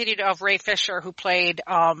has continued of Ray Fisher, who played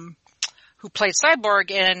Cyborg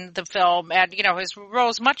in the film, and his role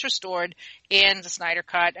is much restored in the Snyder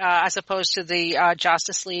Cut as opposed to the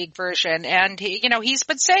Justice League version. And he's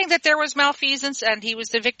been saying that there was malfeasance, and he was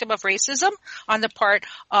the victim of racism on the part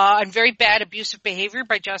and very bad abusive behavior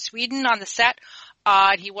by Joss Whedon on the set.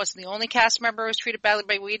 He wasn't the only cast member who was treated badly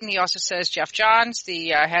by Whedon. He also says Jeff Johns, the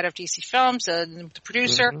head of DC Films, the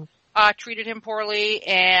producer, treated him poorly,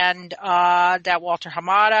 and that Walter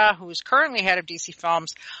Hamada, who's currently head of DC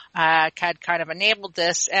Films, had kind of enabled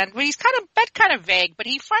this. And he's kind of vague, but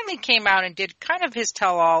he finally came out and did kind of his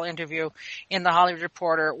tell-all interview in the Hollywood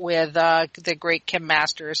Reporter with the great Kim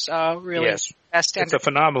Masters. Really. Yes. It's a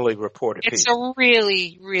phenomenally reported piece. It's a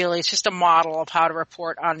really, it's just a model of how to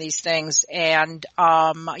report on these things. And,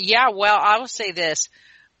 I will say this,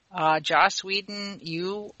 Joss Whedon,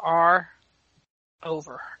 you are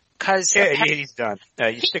over. He's done.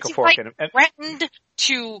 You stick a fork in him.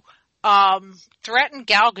 Threaten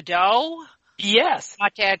Gal Gadot. Yes.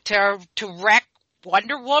 To wreck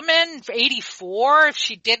Wonder Woman 84 if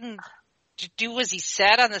she didn't do as he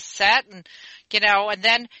said on the set, and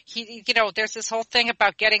then he, there's this whole thing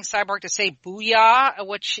about getting Cyborg to say "booyah,"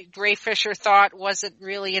 which Ray Fisher thought wasn't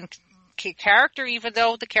really in character, even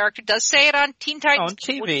though the character does say it on Teen Titans on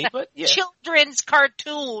TV, but yeah. Children's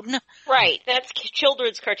cartoon. Right, that's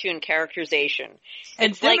children's cartoon characterization.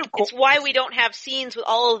 And it's why we don't have scenes with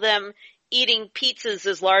all of them eating pizzas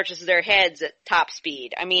as large as their heads at top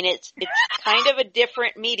speed. I mean, it's kind of a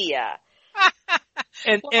different media.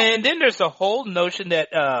 And then there's the whole notion that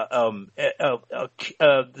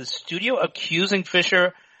the studio accusing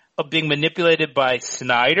Fisher of being manipulated by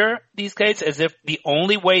Snyder these days, as if the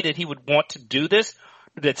only way that he would want to do this,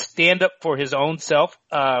 that stand up for his own self,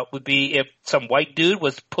 would be if some white dude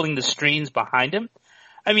was pulling the strings behind him.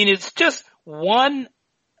 I mean, it's just one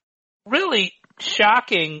really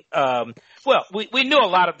shocking. We knew a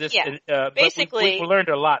lot of this, basically, but we learned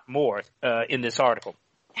a lot more in this article.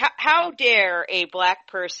 How dare a black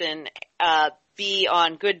person be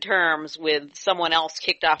on good terms with someone else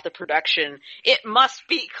kicked off the production? It must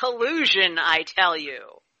be collusion, I tell you.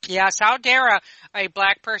 Yes, how dare a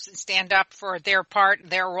black person stand up for their part,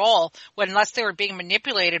 their role, unless they were being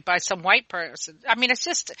manipulated by some white person. I mean, it's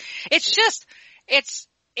just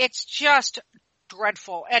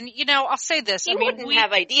dreadful. And, I'll say this. He wouldn't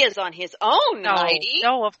have ideas on his own, lady.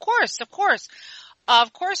 No, of course.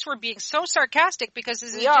 Of course, we're being so sarcastic because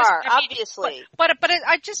this is obviously. But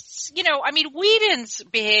Whedon's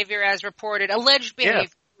behavior, as reported, alleged behavior,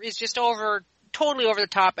 is just totally over the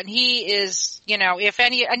top, and he is, they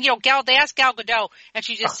asked Gal Gadot, and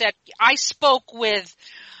she just said, I've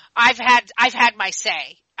had my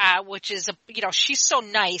say, which is, she's so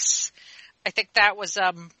nice. I think that was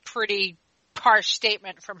a pretty harsh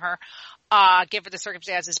statement from her, given the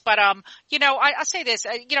circumstances. But, I'll say this,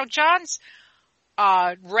 John's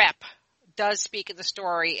rep does speak in the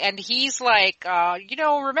story, and he's like,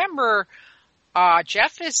 remember,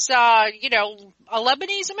 Jeff is, a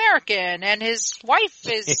Lebanese American, and his wife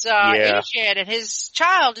is, Asian, and his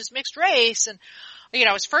child is mixed race, and,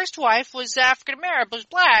 his first wife was African American, was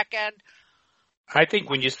black, and I think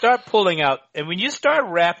when you start pulling out, and when you start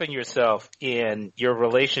wrapping yourself in your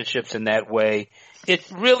relationships in that way, it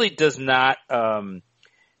really does not,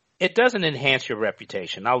 it doesn't enhance your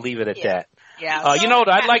reputation. I'll leave it at that. Yeah.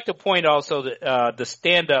 I'd like to point also that the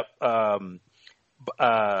stand-up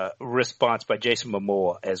response by Jason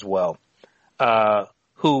Momoa as well,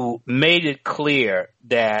 who made it clear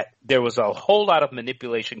that there was a whole lot of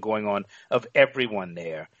manipulation going on of everyone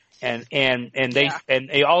there, and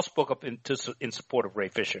they all spoke up in support of Ray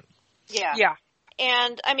Fisher. Yeah.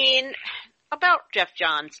 And I mean, about Jeff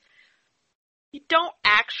Johns, you don't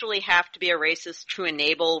actually have to be a racist to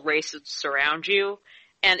enable racists around you.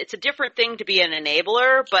 And it's a different thing to be an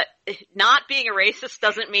enabler, but not being a racist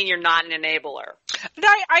doesn't mean you're not an enabler. But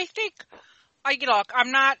I think,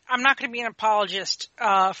 I'm not going to be an apologist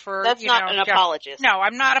for. That's not an apologist. No,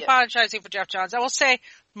 I'm not apologizing for Jeff Johns. I will say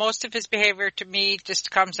most of his behavior to me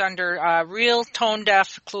just comes under real tone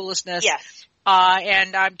deaf cluelessness. Yes.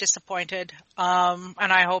 And I'm disappointed. And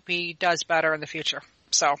I hope he does better in the future.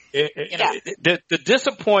 So, the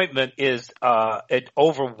disappointment is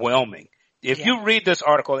overwhelming. If you read this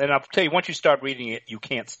article, and I'll tell you, once you start reading it, you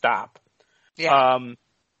can't stop. Yeah.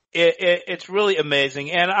 It's really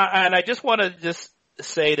amazing. And I just want to just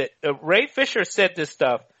say that Ray Fisher said this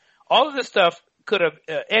stuff. All of this stuff could have,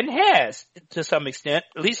 and has, to some extent,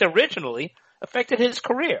 at least originally, affected his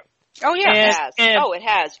career. Oh, yeah. It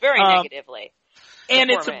has. Very negatively. And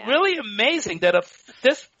it's really amazing that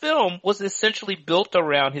this film was essentially built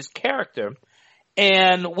around his character.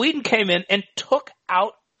 And Whedon came in and took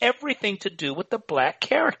out everything to do with the black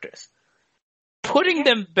characters, putting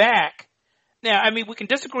them back. Now, I mean, we can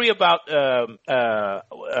disagree about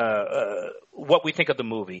what we think of the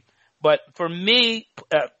movie, but for me,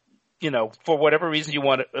 for whatever reason you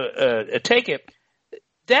want to take it,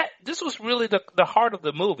 this was really the heart of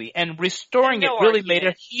the movie, and restoring it really made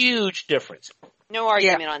a huge difference. No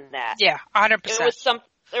argument on that. Yeah, 100%.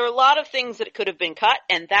 There were a lot of things that could have been cut,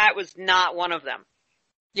 and that was not one of them.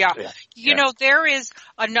 Yeah. You know, there is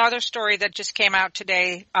another story that just came out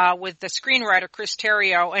today with the screenwriter Chris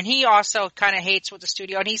Terrio, and he also kind of hates with the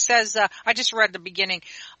studio. And he says, I just read the beginning.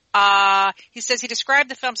 He says he described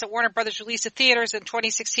the films that Warner Brothers released at theaters in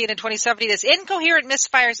 2016 and 2017 as incoherent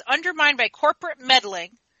misfires undermined by corporate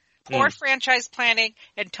meddling, poor franchise planning,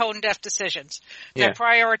 and tone-deaf decisions that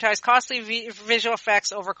prioritize costly visual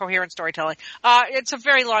effects over coherent storytelling. It's a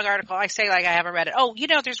very long article. I say like I haven't read it. Oh,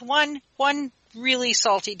 there's one really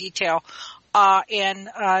salty detail in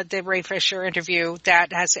the Ray Fisher interview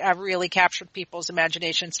that has really captured people's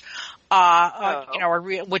imaginations,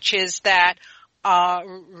 which is that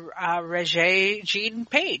Regé-Jean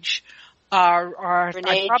Page.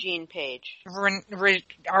 Regé-Jean Page.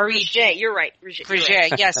 Regé, you're right.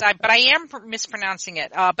 Regé, yes, but I am mispronouncing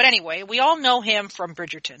it. But anyway, we all know him from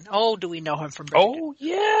Bridgerton. Oh, do we know him from Bridgerton? Oh,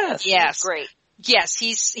 yes. Yes. He's great. Yes,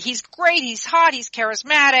 he's great, he's hot, he's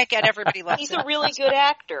charismatic, and everybody loves him. He's a really good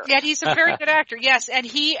actor. Yeah, he's a very good actor, yes, and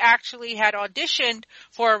he actually had auditioned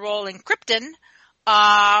for a role in Krypton,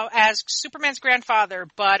 as Superman's grandfather,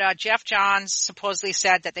 but Jeff Johns supposedly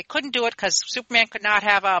said that they couldn't do it because Superman could not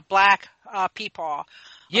have a black peepaw,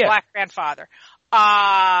 black grandfather.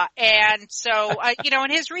 And so,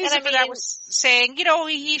 and his reason for that was saying,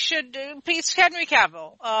 he should, he's Henry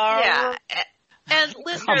Cavill. And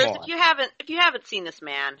listeners, if you haven't seen this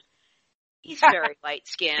man, he's very light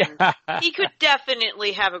skinned. He could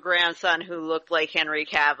definitely have a grandson who looked like Henry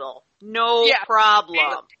Cavill. No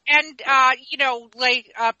problem. And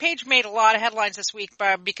Paige made a lot of headlines this week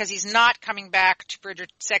because he's not coming back to Bridgerton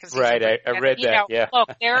second season. Right, I read that, Look,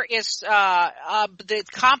 there is the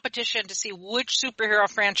competition to see which superhero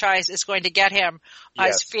franchise is going to get him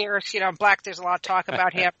as fierce. Black, there's a lot of talk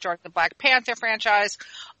about him joining the Black Panther franchise.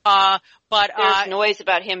 But there's noise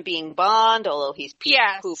about him being Bond, although he's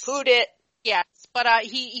poo-pooed it. Yes, but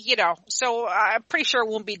so I'm pretty sure it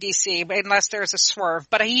won't be DC unless there's a swerve.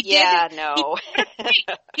 But he did. Yeah, no.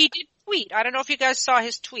 He did tweet. I don't know if you guys saw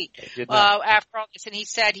his tweet after all this, and he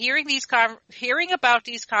said, "Hearing about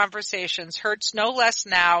these conversations hurts no less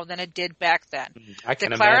now than it did back then. I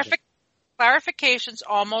can imagine. Clarifications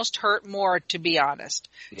almost hurt more, to be honest.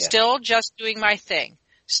 Yeah. Still just doing my thing.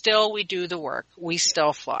 Still, we do the work. We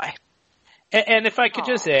still fly." And if I could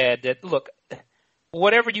just add that, look,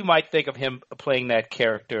 whatever you might think of him playing that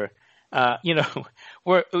character,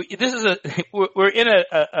 we're in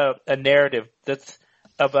a narrative that's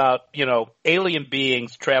about, alien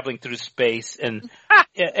beings traveling through space, and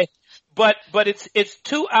but it's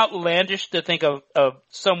too outlandish to think of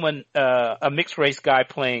someone, a mixed race guy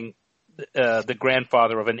playing the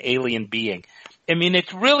grandfather of an alien being. I mean,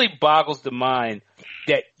 it really boggles the mind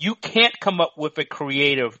that you can't come up with a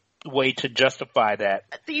creative way to justify that.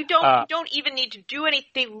 You don't even need to do anything.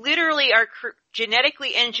 They literally are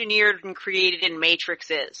genetically engineered and created in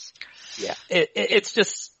matrices. Yeah, it's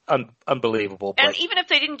just unbelievable. And even if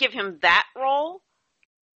they didn't give him that role,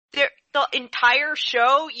 the entire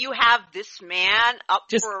show, you have this man up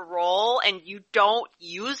for a role and you don't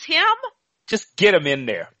use him? Just get him in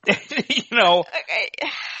there. Okay.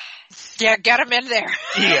 Yeah, get him in there.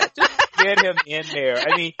 Yeah, just get him in there.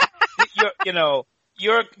 I mean,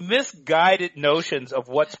 your misguided notions of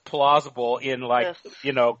what's plausible in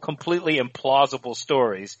completely implausible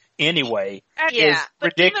stories anyway is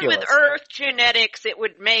ridiculous. Even with Earth genetics, it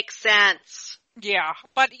would make sense. Yeah,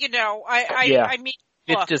 but I mean,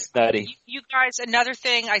 it's just nutty. You guys, another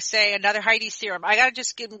thing I say, another Heidi's theorem. I gotta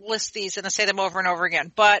just list these and I say them over and over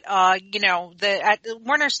again. But, at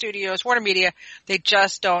Warner Studios, Warner Media, they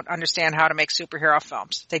just don't understand how to make superhero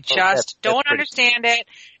films. They just don't understand it.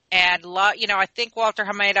 And, I think Walter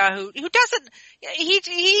Hamada, who doesn't,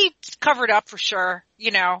 he covered up for sure,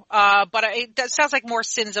 but that sounds like more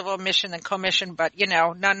sins of omission than commission, but,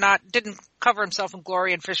 didn't cover himself in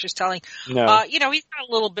glory and Fisher's telling. No. He's got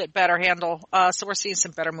a little bit better handle, so we're seeing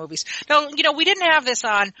some better movies. No, we didn't have this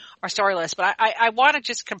on our story list, but I want to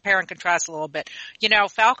just compare and contrast a little bit.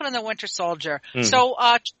 Falcon and the Winter Soldier. So,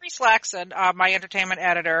 Therese Laxon, my entertainment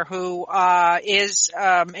editor, who, is,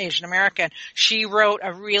 Asian American, she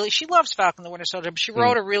loves Falcon and the Winter Soldier, but she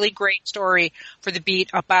wrote a really great story for The Beat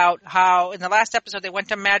about how, in the last episode, they went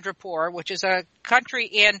to Madripoor, which is a country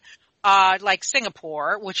in, like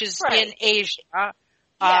Singapore, which is in Asia.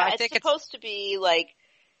 It's supposed to be like,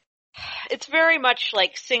 it's very much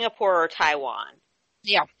like Singapore or Taiwan.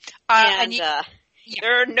 Yeah.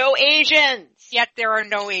 There are no Asians. Yet there are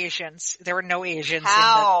no Asians. There are no Asians.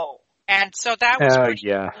 How? And so that was pretty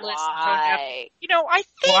yeah. Why? I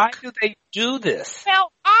think. Why do they do this?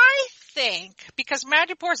 Well, I think because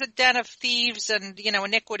Madripoor is a den of thieves and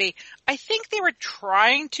iniquity. I think they were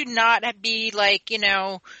trying to not be like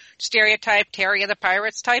stereotype Terry and the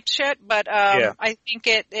Pirates type shit, but I think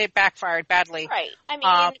it backfired badly. Right. I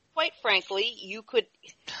mean, quite frankly, you could,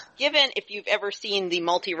 given if you've ever seen the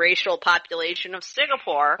multiracial population of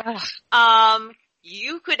Singapore,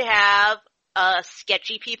 you could have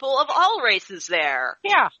sketchy people of all races there.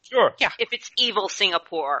 Yeah. Sure. Yeah. If it's evil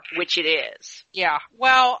Singapore, which it is. Yeah.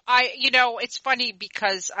 Well, it's funny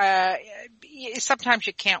because, sometimes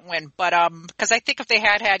you can't win, but, cause I think if they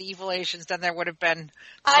had evil Asians, then there would have been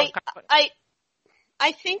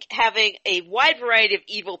I think having a wide variety of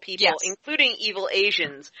evil people, including evil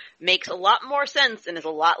Asians, makes a lot more sense and is a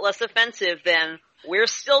lot less offensive than we're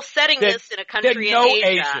still setting this in a country in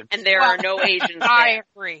Asia, and there are no Asians there. I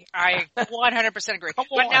agree. I 100% agree. But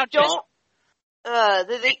now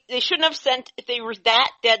they shouldn't have sent, if they were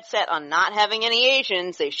that dead set on not having any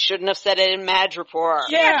Asians, they shouldn't have said it in Madripoor.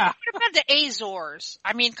 Yeah. What about the Azores?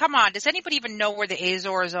 I mean, come on. Does anybody even know where the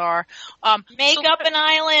Azores are? Make up an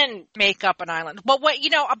island. Make up an island. But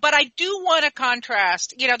but I do want to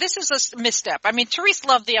contrast, this is a misstep. I mean, Therese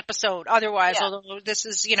loved the episode otherwise, although this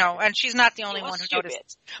is, and she's not the only one who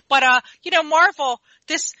noticed. But, Marvel,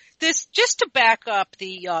 this, just to back up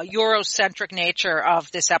the, Eurocentric nature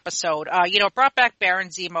of this episode, brought back Baron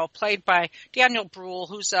Zemo, played by Daniel Bruhl,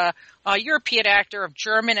 who's a European actor of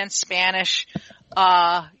German and Spanish,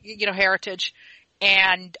 heritage.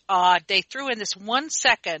 And, they threw in this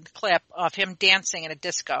 1-second clip of him dancing in a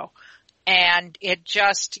disco. And it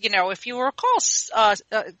just, if you recall,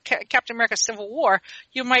 Captain America Civil War,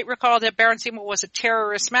 you might recall that Baron Zemo was a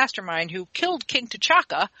terrorist mastermind who killed King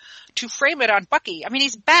T'Chaka to frame it on Bucky. I mean,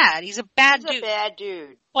 he's bad. He's a bad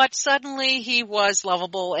dude. But suddenly he was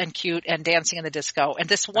lovable and cute and dancing in the disco. And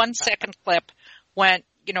this 1-second clip went,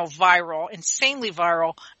 viral, insanely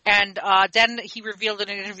viral. And, then he revealed in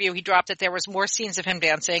an interview, he dropped that there was more scenes of him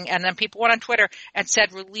dancing. And then people went on Twitter and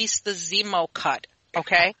said, release the Zemo cut.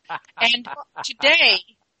 Okay? And today,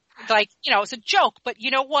 it's a joke, but you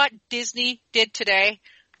know what Disney did today?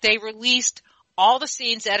 They released all the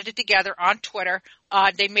scenes edited together on Twitter.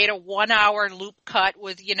 They made a 1-hour loop cut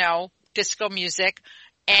with, disco music.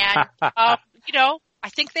 And, I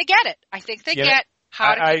think they get it. I think they get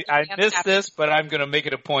how to I missed this, but I'm going to make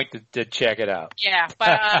it a point to check it out. Yeah,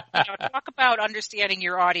 but, talk about understanding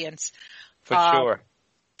your audience. For sure.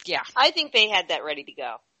 Yeah. I think they had that ready to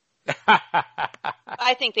go.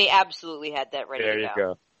 I think they absolutely had that ready to go. There you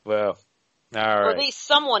go. Well, all right. Or at least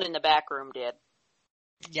someone in the back room did.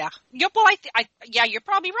 Yeah. Yeah, well, you're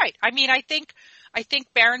probably right. I mean, I think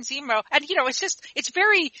Baron Zemo, and it's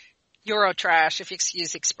very Eurotrash, if you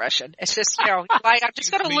excuse the expression. It's just, I'm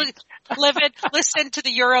just going to listen to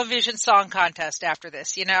the Eurovision Song Contest after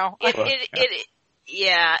this, Yeah,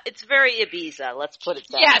 it's very Ibiza, let's put it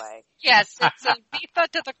that way. Yes, it's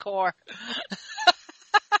Ibiza to the core.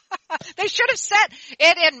 They should have set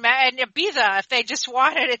it in Ibiza if they just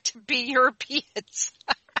wanted it to be Europeans.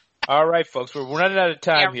 All right, folks, we're running out of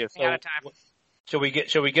time here. So, out of time. Shall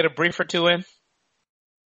we get a brief or two in?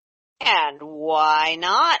 And why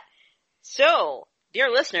not? So, dear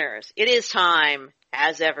listeners, it is time,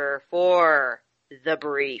 as ever, for the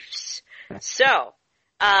briefs. So,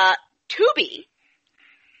 Tubi,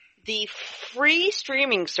 the free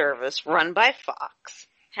streaming service run by Fox,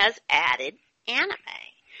 has added anime.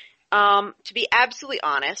 To be absolutely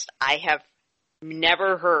honest, I have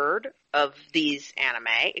never heard of these anime,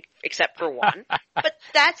 except for one. But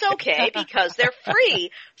that's okay, because they're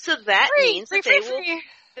free, so that means that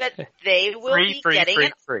they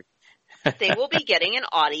will be getting an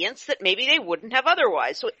audience that maybe they wouldn't have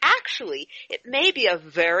otherwise. So actually, it may be a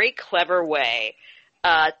very clever way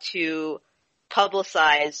to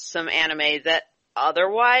publicize some anime that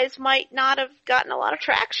otherwise might not have gotten a lot of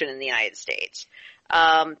traction in the United States.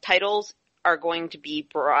 Titles are going to be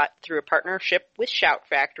brought through a partnership with Shout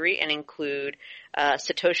Factory and include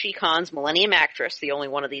Satoshi Kon's Millennium Actress, the only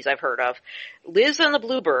one of these I've heard of, Liz and the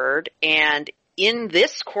Bluebird, and In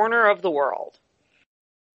This Corner of the World.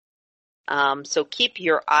 So keep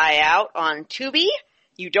your eye out on Tubi.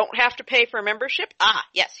 You don't have to pay for a membership.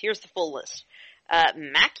 Yes, here's the full list.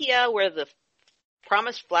 Makia, Where the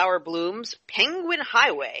Promised Flower Blooms, Penguin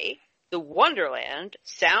Highway, The Wonderland,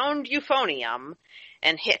 Sound Euphonium,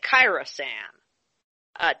 and Hikaira-san.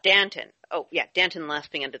 Danton. Oh, yeah, Danton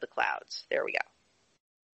Laughing Under the Clouds. There we go.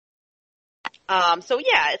 So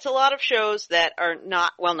yeah, it's a lot of shows that are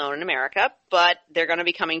not well known in America, but they're going to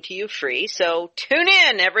be coming to you free. So tune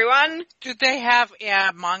in, everyone. Do they have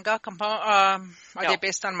manga Are No. they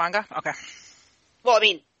based on manga? Okay. Well, I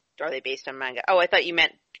mean, are they based on manga? Oh, I thought you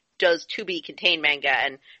meant does Tubi contain manga,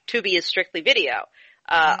 and Tubi is strictly video.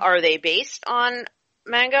 Are they based on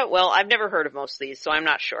manga? Well, I've never heard of most of these, so I'm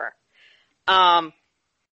not sure. Sorry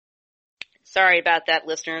about that,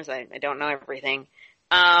 listeners. I don't know everything.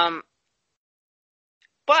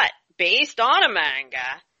 But based on a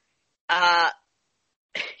manga,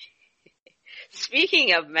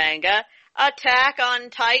 speaking of manga, Attack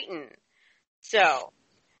on Titan. So,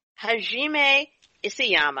 Hajime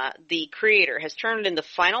Isayama, the creator, has turned in the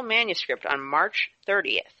final manuscript on March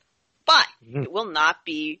 30th, but it will not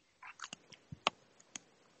be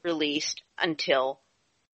released until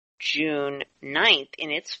June 9th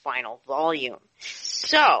in its final volume.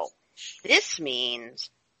 So, this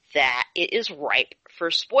means that it is ripe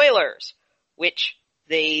for spoilers, which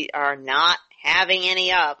they are not having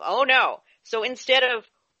any of. Oh no. So instead of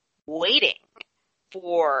waiting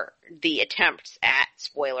for the attempts at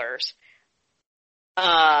spoilers,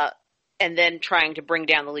 and then trying to bring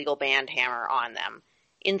down the legal band hammer on them,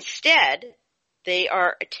 instead they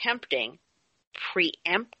are attempting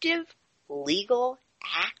preemptive legal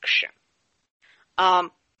action.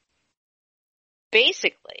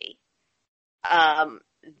 Basically,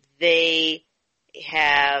 they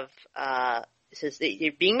have, says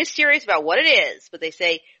they're being mysterious about what it is, but they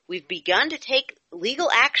say, we've begun to take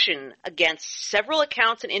legal action against several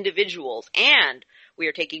accounts and individuals, and we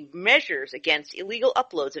are taking measures against illegal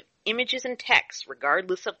uploads of images and text,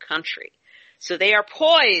 regardless of country. So they are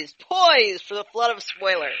poised for the flood of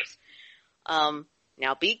spoilers.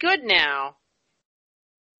 Now be good now.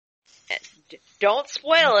 Don't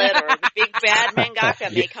spoil it, or the big bad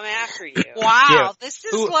mangaka may come after you. Wow, yeah. this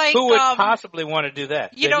is who would possibly want to do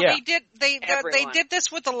that? You know, they did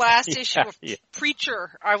this with the last issue of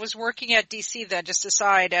Preacher. I was working at DC then, just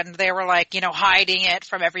aside, and they were like, hiding it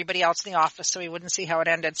from everybody else in the office so we wouldn't see how it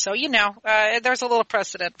ended. So, there's a little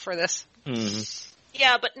precedent for this. Mm-hmm.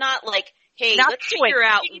 Yeah, but not like, hey, let's figure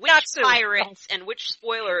out which pirates and which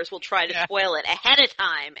spoilers will try to spoil it ahead of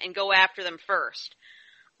time and go after them first.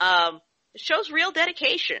 It shows real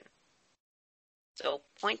dedication. So,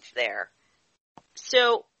 points there.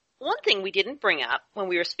 So, one thing we didn't bring up when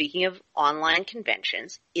we were speaking of online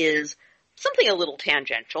conventions is something a little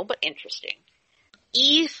tangential but interesting.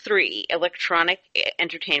 E3, Electronic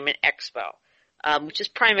Entertainment Expo, which is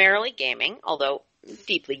primarily gaming, although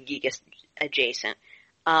deeply geek adjacent,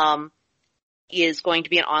 is going to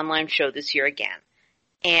be an online show this year again.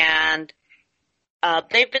 And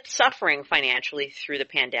they've been suffering financially through the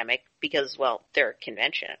pandemic because, well, they're a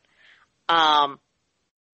convention. And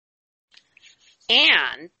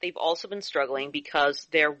they've also been struggling because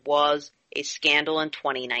there was a scandal in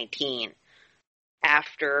 2019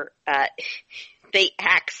 after they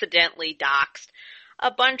accidentally doxed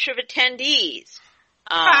a bunch of attendees.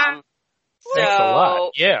 Thanks a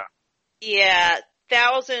lot. Yeah. Yeah,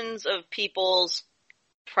 thousands of people's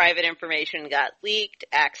private information got leaked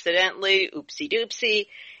accidentally, oopsie doopsie,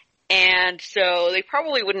 and so they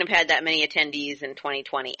probably wouldn't have had that many attendees in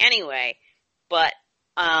 2020 anyway, but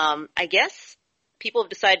I guess people have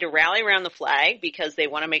decided to rally around the flag because they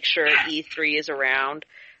want to make sure E3 is around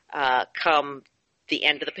come the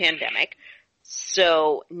end of the pandemic.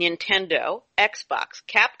 So Nintendo, Xbox,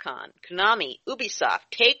 Capcom, Konami, Ubisoft,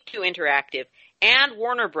 Take-Two Interactive, and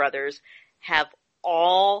Warner Brothers have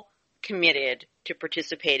all committed to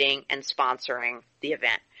participating and sponsoring the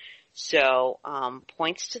event. So,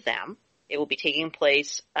 points to them. It will be taking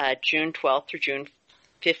place June 12th through June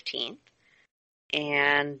 15th.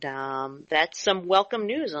 And that's some welcome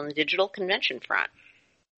news on the digital convention front.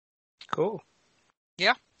 Cool.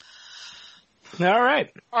 Yeah. All right.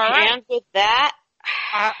 And with that...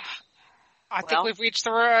 I think we've reached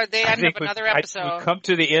the end of another episode. We've come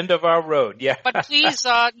to the end of our road, yeah. But please,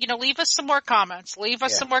 leave us some more comments.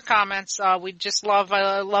 Some more comments. We just love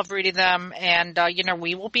reading them, and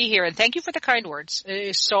we will be here. And thank you for the kind words. It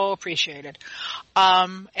is so appreciated.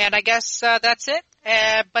 And I guess that's it.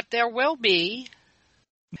 But there will be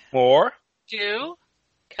more to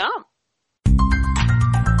come.